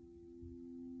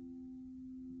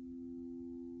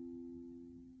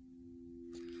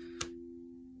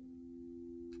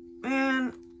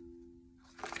 And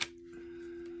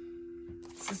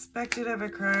suspected of a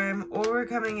crime,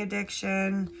 overcoming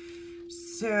addiction.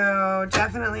 So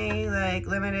definitely like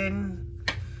limiting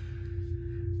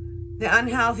the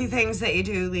unhealthy things that you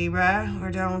do, Libra, or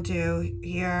don't do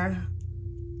here.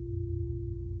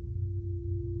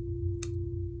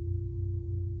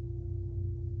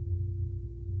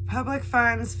 Public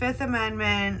funds, Fifth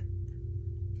Amendment.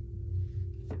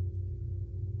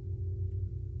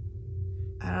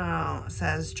 I don't know, it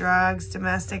says drugs,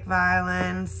 domestic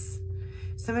violence.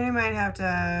 Somebody might have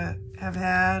to have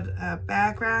had a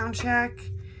background check.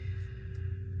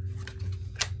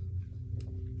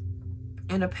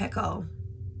 In a pickle.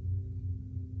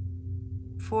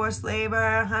 Forced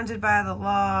labor, hunted by the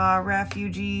law,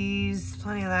 refugees,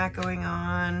 plenty of that going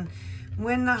on.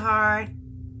 Win the heart.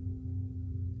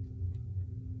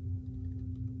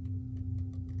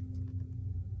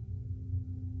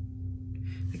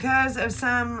 Because of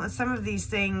some of these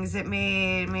things, it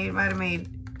might have made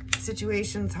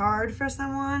situations hard for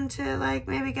someone to like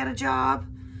maybe get a job.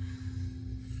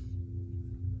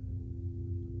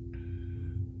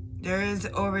 There is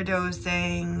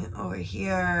overdosing over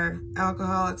here,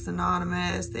 Alcoholics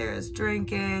Anonymous. There's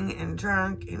drinking and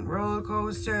drunk and roller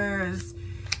coasters.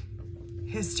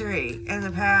 History in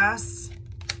the past.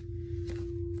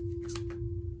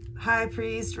 High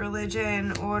priest,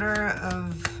 religion, order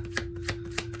of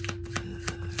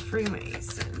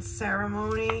Freemason,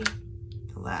 ceremony,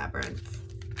 labyrinth.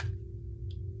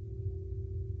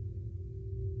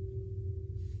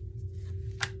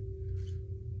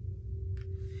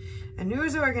 A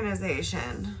news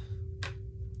organization.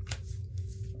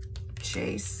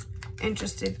 Chase.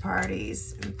 Interested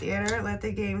parties. In theater, let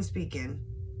the games begin.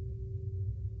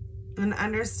 An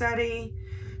understudy.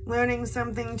 Learning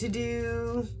something to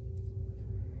do.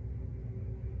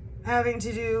 Having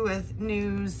to do with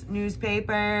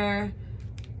newspaper.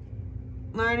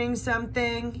 Learning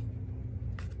something.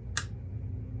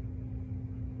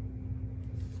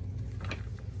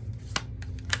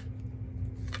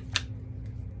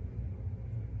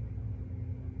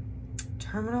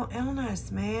 Terminal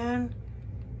illness, man.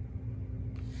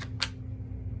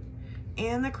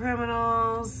 And the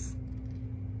criminals.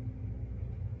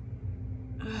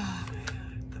 Oh, man,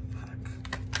 what the fuck?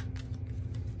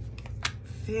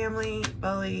 Family,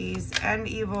 bullies, end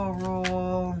evil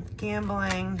rule,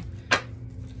 gambling.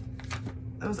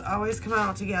 Those always come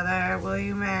out together. Will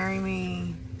you marry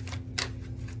me?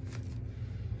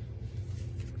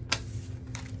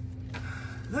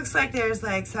 Looks like there's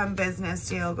like some business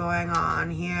deal going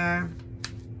on here.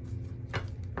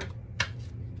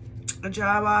 A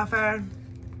job offer.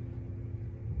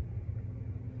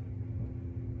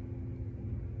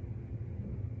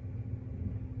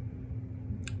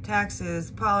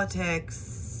 Taxes,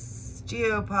 politics,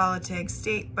 geopolitics,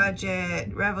 state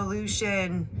budget,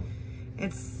 revolution.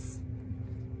 It's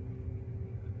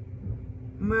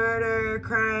murder,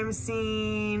 crime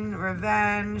scene,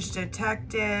 revenge,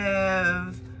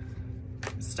 detective.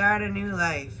 Start a new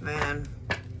life, man.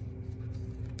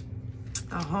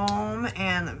 A home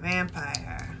and the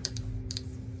vampire.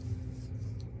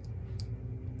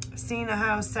 I've seen the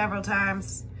house several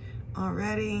times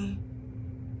already.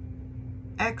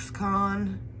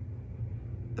 Ex-con.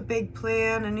 A big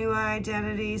plan, a new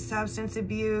identity, substance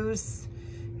abuse.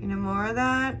 You know, more of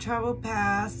that. Troubled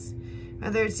past.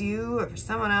 Whether it's you or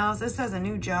someone else, this has a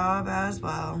new job as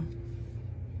well.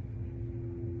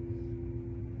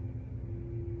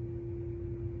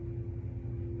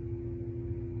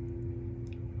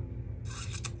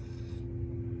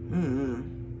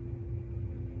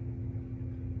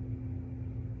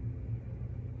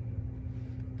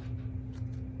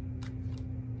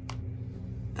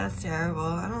 That's terrible.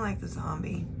 I don't like the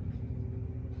zombie.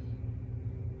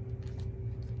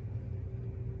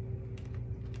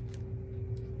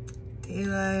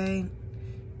 Daylight,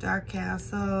 Dark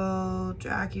Castle,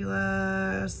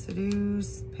 Dracula,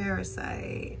 Seduce,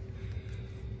 Parasite.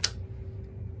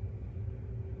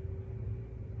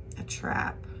 A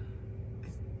Trap.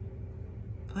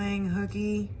 Playing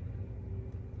hooky.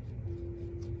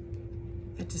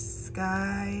 A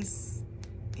Disguise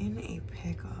in a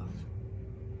Pickle.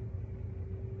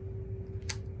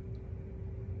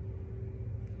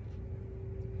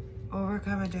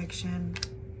 Overcome addiction.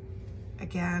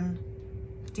 Again.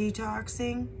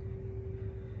 Detoxing.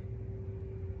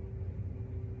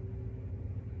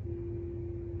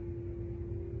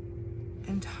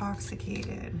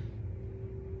 Intoxicated.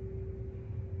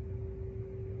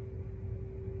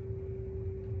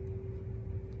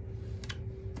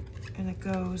 And it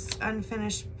goes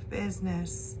unfinished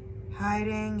business.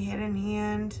 Hiding, hidden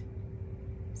hand,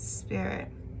 spirit.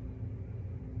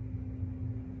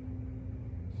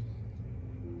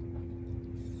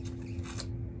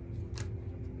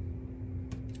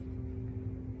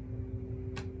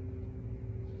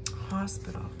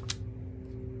 Hospital.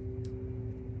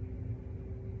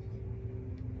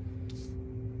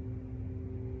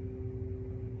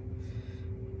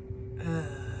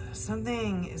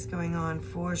 Something is going on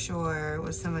for sure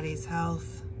with somebody's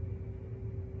health.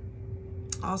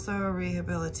 Also a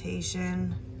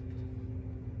rehabilitation.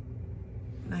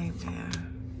 Nightmare.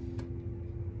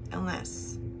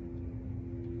 Illness.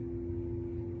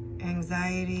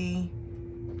 Anxiety.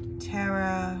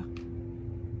 Terror.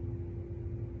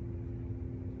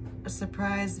 A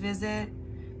surprise visit.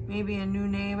 Maybe a new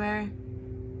neighbor.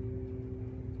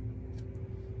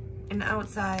 An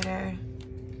outsider.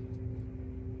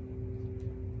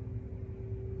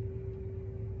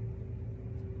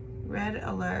 Red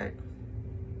alert.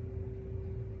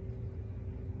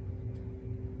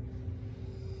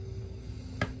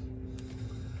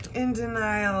 In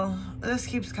denial. This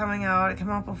keeps coming out. It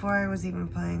came out before I was even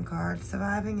playing cards.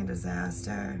 Surviving a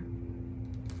disaster.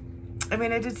 I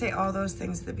mean, I did say all those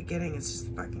things at the beginning. It's just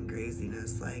fucking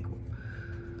craziness. Like,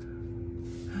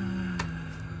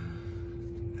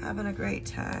 having a great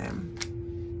time.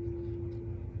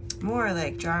 More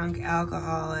like drunk,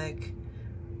 alcoholic.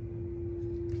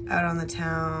 Out on the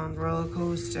town, roller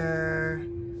coaster.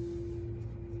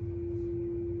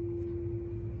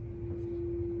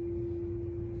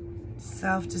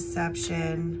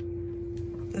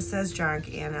 Self-deception. This says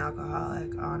drunk and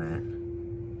alcoholic on it.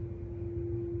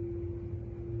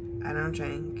 I don't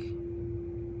drink.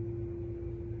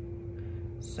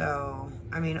 So,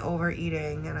 I mean,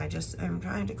 overeating, and I'm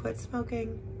trying to quit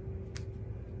smoking.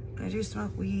 I do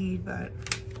smoke weed, but,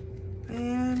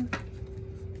 man.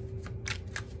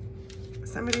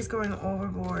 Somebody's going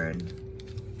overboard.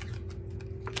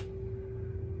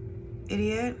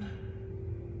 Idiot.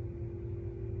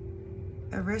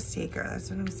 A risk taker, that's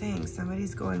what I'm saying.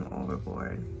 Somebody's going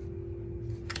overboard.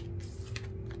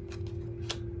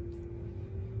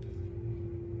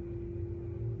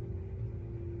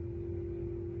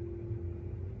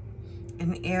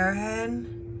 An airhead.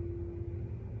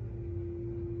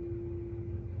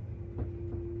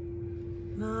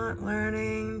 Not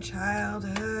learning,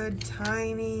 childhood,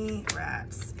 tiny,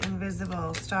 rats,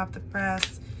 invisible, stop the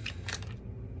press,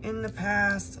 in the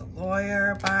past,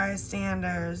 lawyer,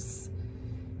 bystanders,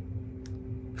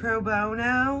 pro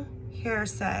bono,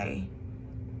 hearsay.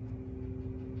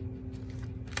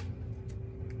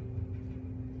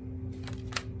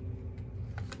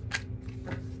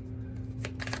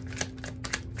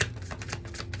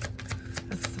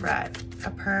 A threat, a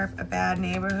perp, a bad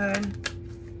neighborhood.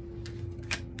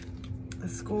 A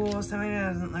school, somebody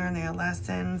that doesn't learn their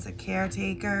lessons, a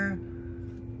caretaker,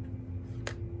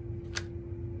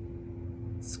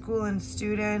 school and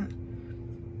student,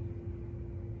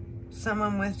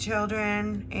 someone with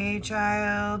children, a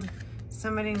child,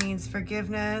 somebody needs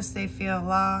forgiveness, they feel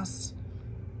lost,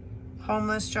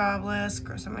 homeless, jobless,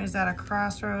 somebody's at a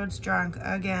crossroads, drunk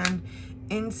again,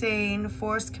 insane,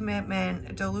 forced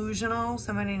commitment, delusional,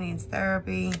 somebody needs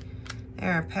therapy.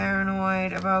 They're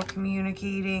paranoid about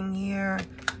communicating here.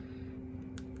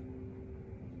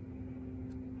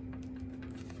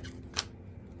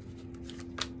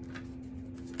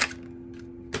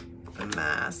 The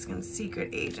mask and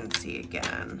secret agency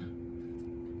again.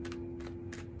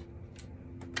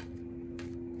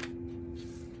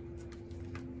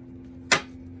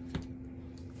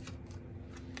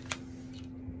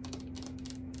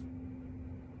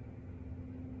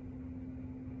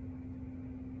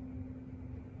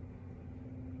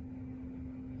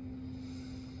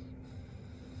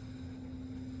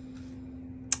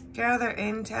 Gather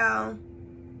intel.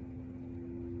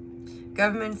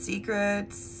 Government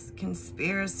secrets,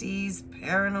 conspiracies,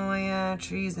 paranoia,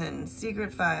 treason,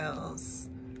 secret files,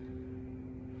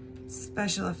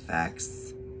 special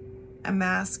effects, a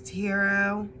masked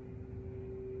hero,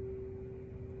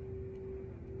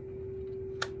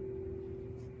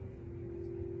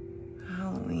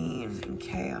 Halloween and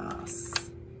chaos.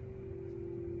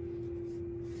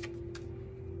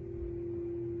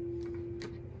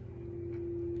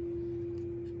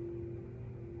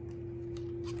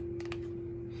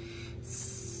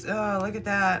 Oh, look at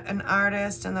that. An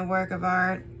artist and the work of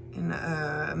art and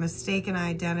a mistaken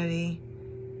identity.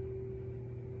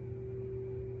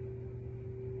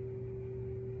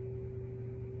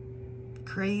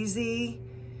 Crazy.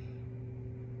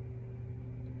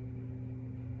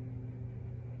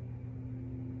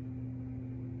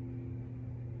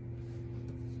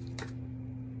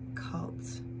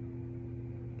 Cult.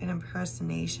 An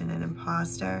impersonation, an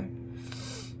imposter.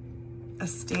 A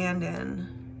stand-in.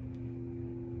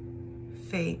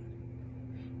 Fate.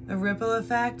 A ripple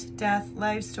effect, death,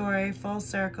 life story, full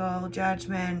circle,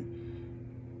 judgment.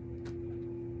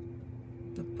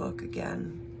 The book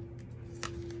again.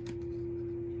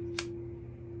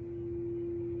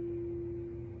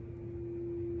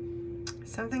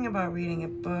 Something about reading a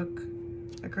book,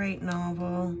 a great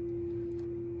novel.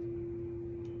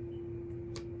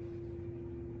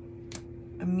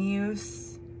 A muse.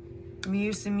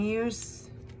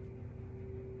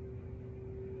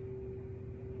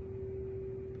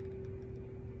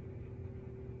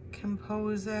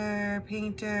 Composer,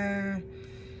 painter,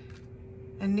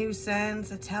 a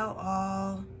nuisance, a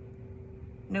tell-all,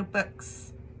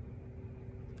 notebooks,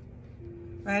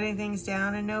 writing things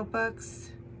down in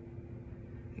notebooks,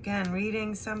 again,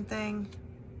 reading something,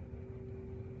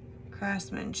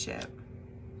 craftsmanship.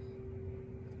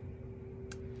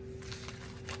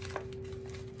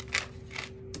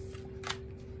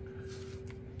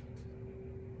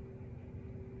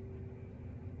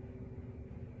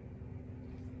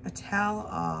 A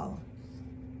tell-all.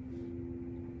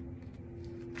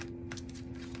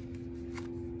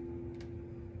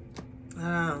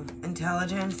 Oh,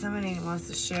 intelligence. Somebody wants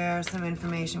to share some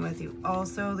information with you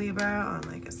also, Libra, on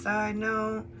like a side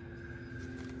note.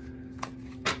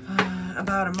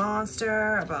 About a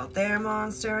monster, about their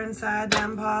monster inside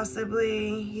them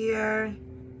possibly here.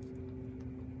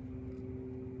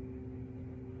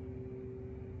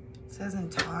 It says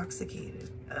intoxicated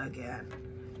again.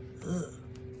 Ugh.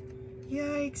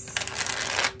 Yikes.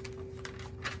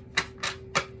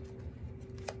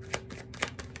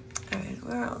 All right,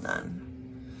 we're all done.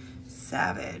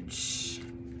 Savage.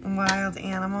 Wild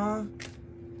animal.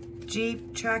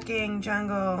 Jeep, trekking,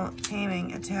 jungle,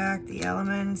 taming, attack, the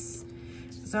elements.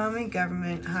 Zombie,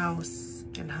 government, house,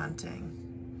 and hunting.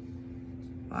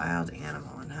 Wild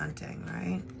animal and hunting,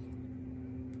 right?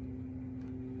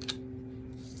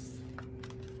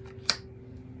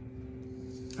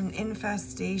 An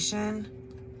infestation.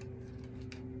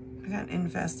 I got an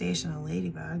infestation of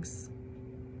ladybugs.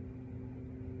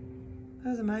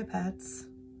 Those are my pets.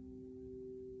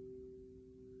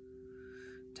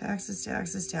 Taxes,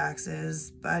 taxes, taxes.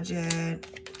 Budget.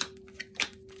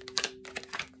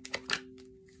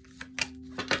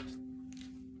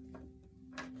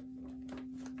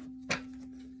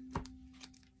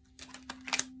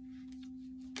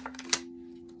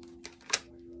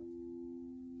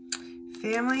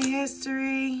 Family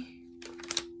history.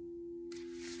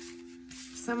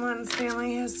 Someone's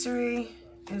family history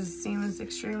seems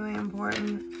extremely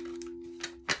important,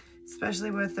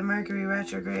 especially with the Mercury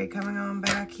retrograde coming on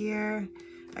back here.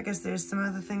 I guess there's some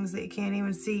other things that you can't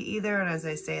even see either. And as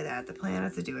I say that, the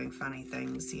planets are doing funny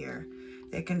things here.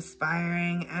 They're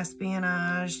conspiring,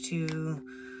 espionage to,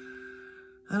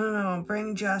 I don't know,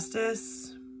 bring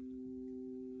justice.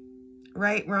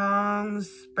 Right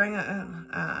wrongs, bring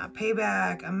a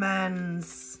payback,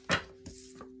 amends,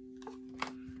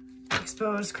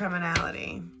 expose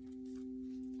criminality.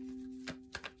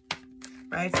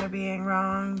 Rights are being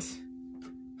wronged.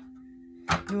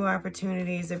 New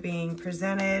opportunities are being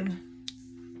presented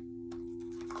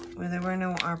where there were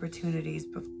no opportunities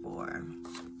before.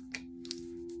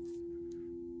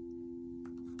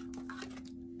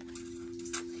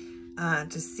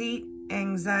 Deceit,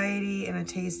 anxiety, and a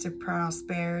taste of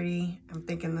prosperity. I'm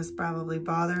thinking this probably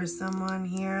bothers someone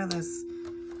here, this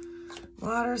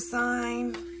water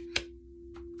sign.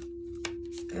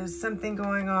 There's something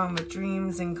going on with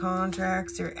dreams and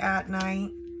contracts. You're at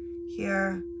night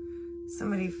here.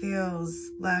 Somebody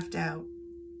feels left out.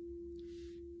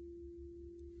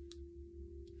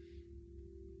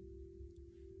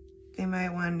 They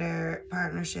might wonder,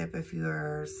 partnership, if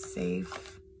you're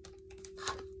safe.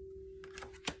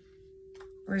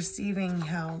 receiving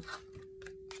help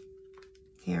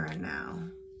here and now.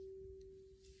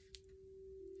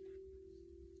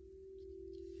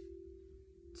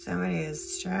 Somebody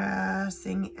is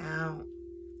stressing out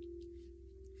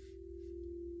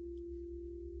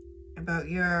about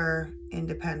your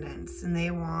independence, and they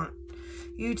want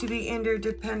you to be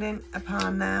interdependent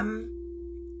upon them.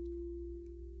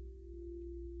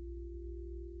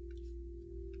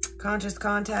 Conscious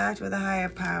contact with a higher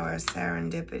power,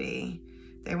 serendipity.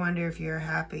 They wonder if you're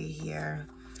happy here.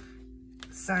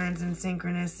 Signs and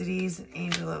synchronicities,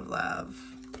 angel of love.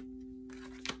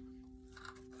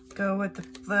 Go with the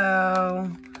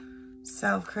flow.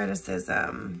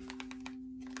 Self-criticism.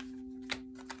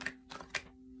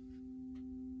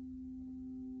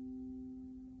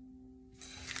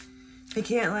 They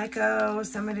can't let go.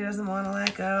 Somebody doesn't want to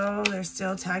let go. They're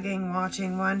still tugging,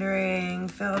 watching, wondering,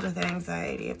 filled with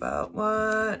anxiety about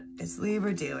what is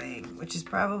Libra doing, which is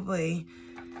probably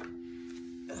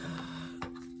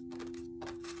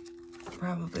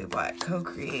what?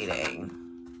 Co-creating.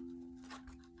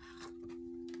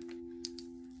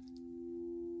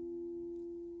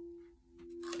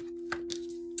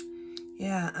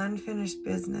 Yeah, unfinished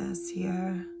business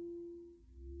here.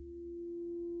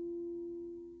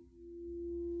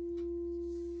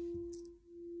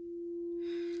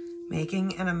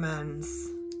 Making an amends.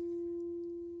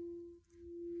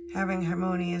 Having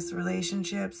harmonious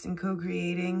relationships and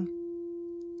co-creating.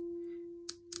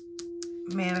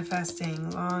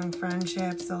 Manifesting long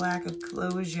friendships, a lack of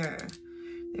closure.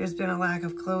 There's been a lack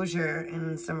of closure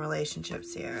in some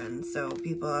relationships here, and so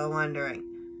people are wondering.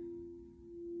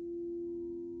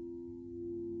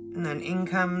 And then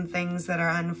income, things that are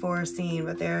unforeseen,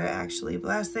 but they're actually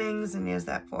blessings, and here's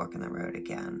that fork in the road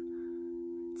again.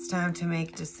 It's time to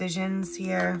make decisions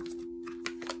here.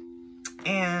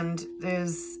 And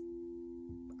there's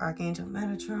Archangel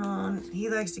Metatron. He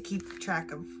likes to keep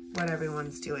track of what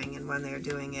everyone's doing and when they're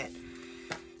doing it.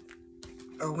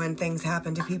 Or when things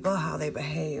happen to people, how they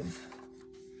behave.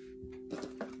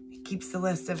 He keeps the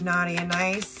list of naughty and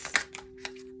nice.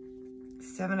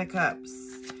 7 of Cups.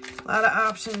 A lot of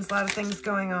options, a lot of things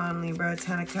going on, Libra.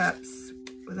 10 of Cups.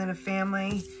 Within a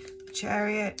family.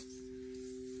 Chariot.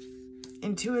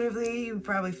 Intuitively, you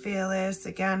probably feel this.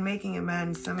 Again, making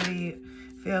amends. Somebody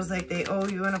feels like they owe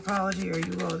you an apology or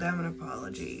you owe them an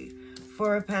apology.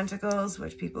 4 of Pentacles,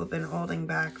 which people have been holding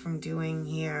back from doing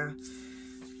here.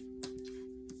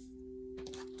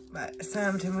 But it's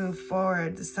time to move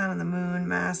forward. The sun and the moon,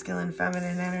 masculine,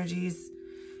 feminine energies.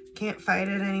 Can't fight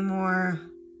it anymore.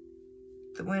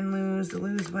 The win-lose, the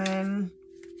lose-win.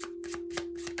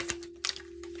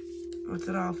 What's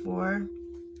it all for?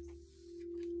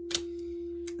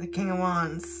 The King of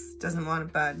Wands doesn't want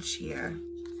to budge here.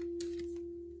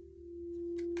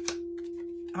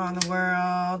 On the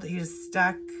world, he's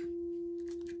stuck,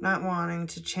 not wanting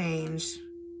to change.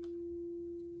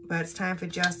 But it's time for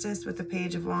justice with the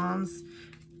Page of Wands.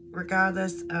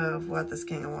 Regardless of what this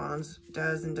King of Wands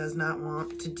does and does not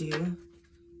want to do,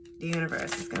 the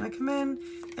universe is going to come in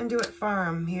and do it for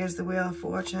him. Here's the Wheel of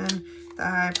Fortune, the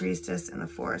High Priestess, and the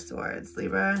 4 of Swords.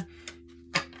 Libra,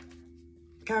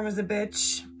 karma's a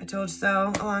bitch. I told you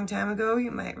so a long time ago.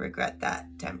 You might regret that.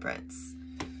 Temperance.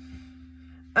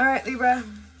 All right, Libra.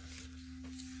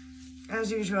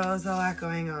 As usual, there's a lot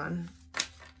going on.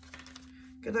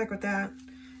 Good luck with that.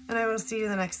 And I will see you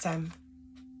the next time.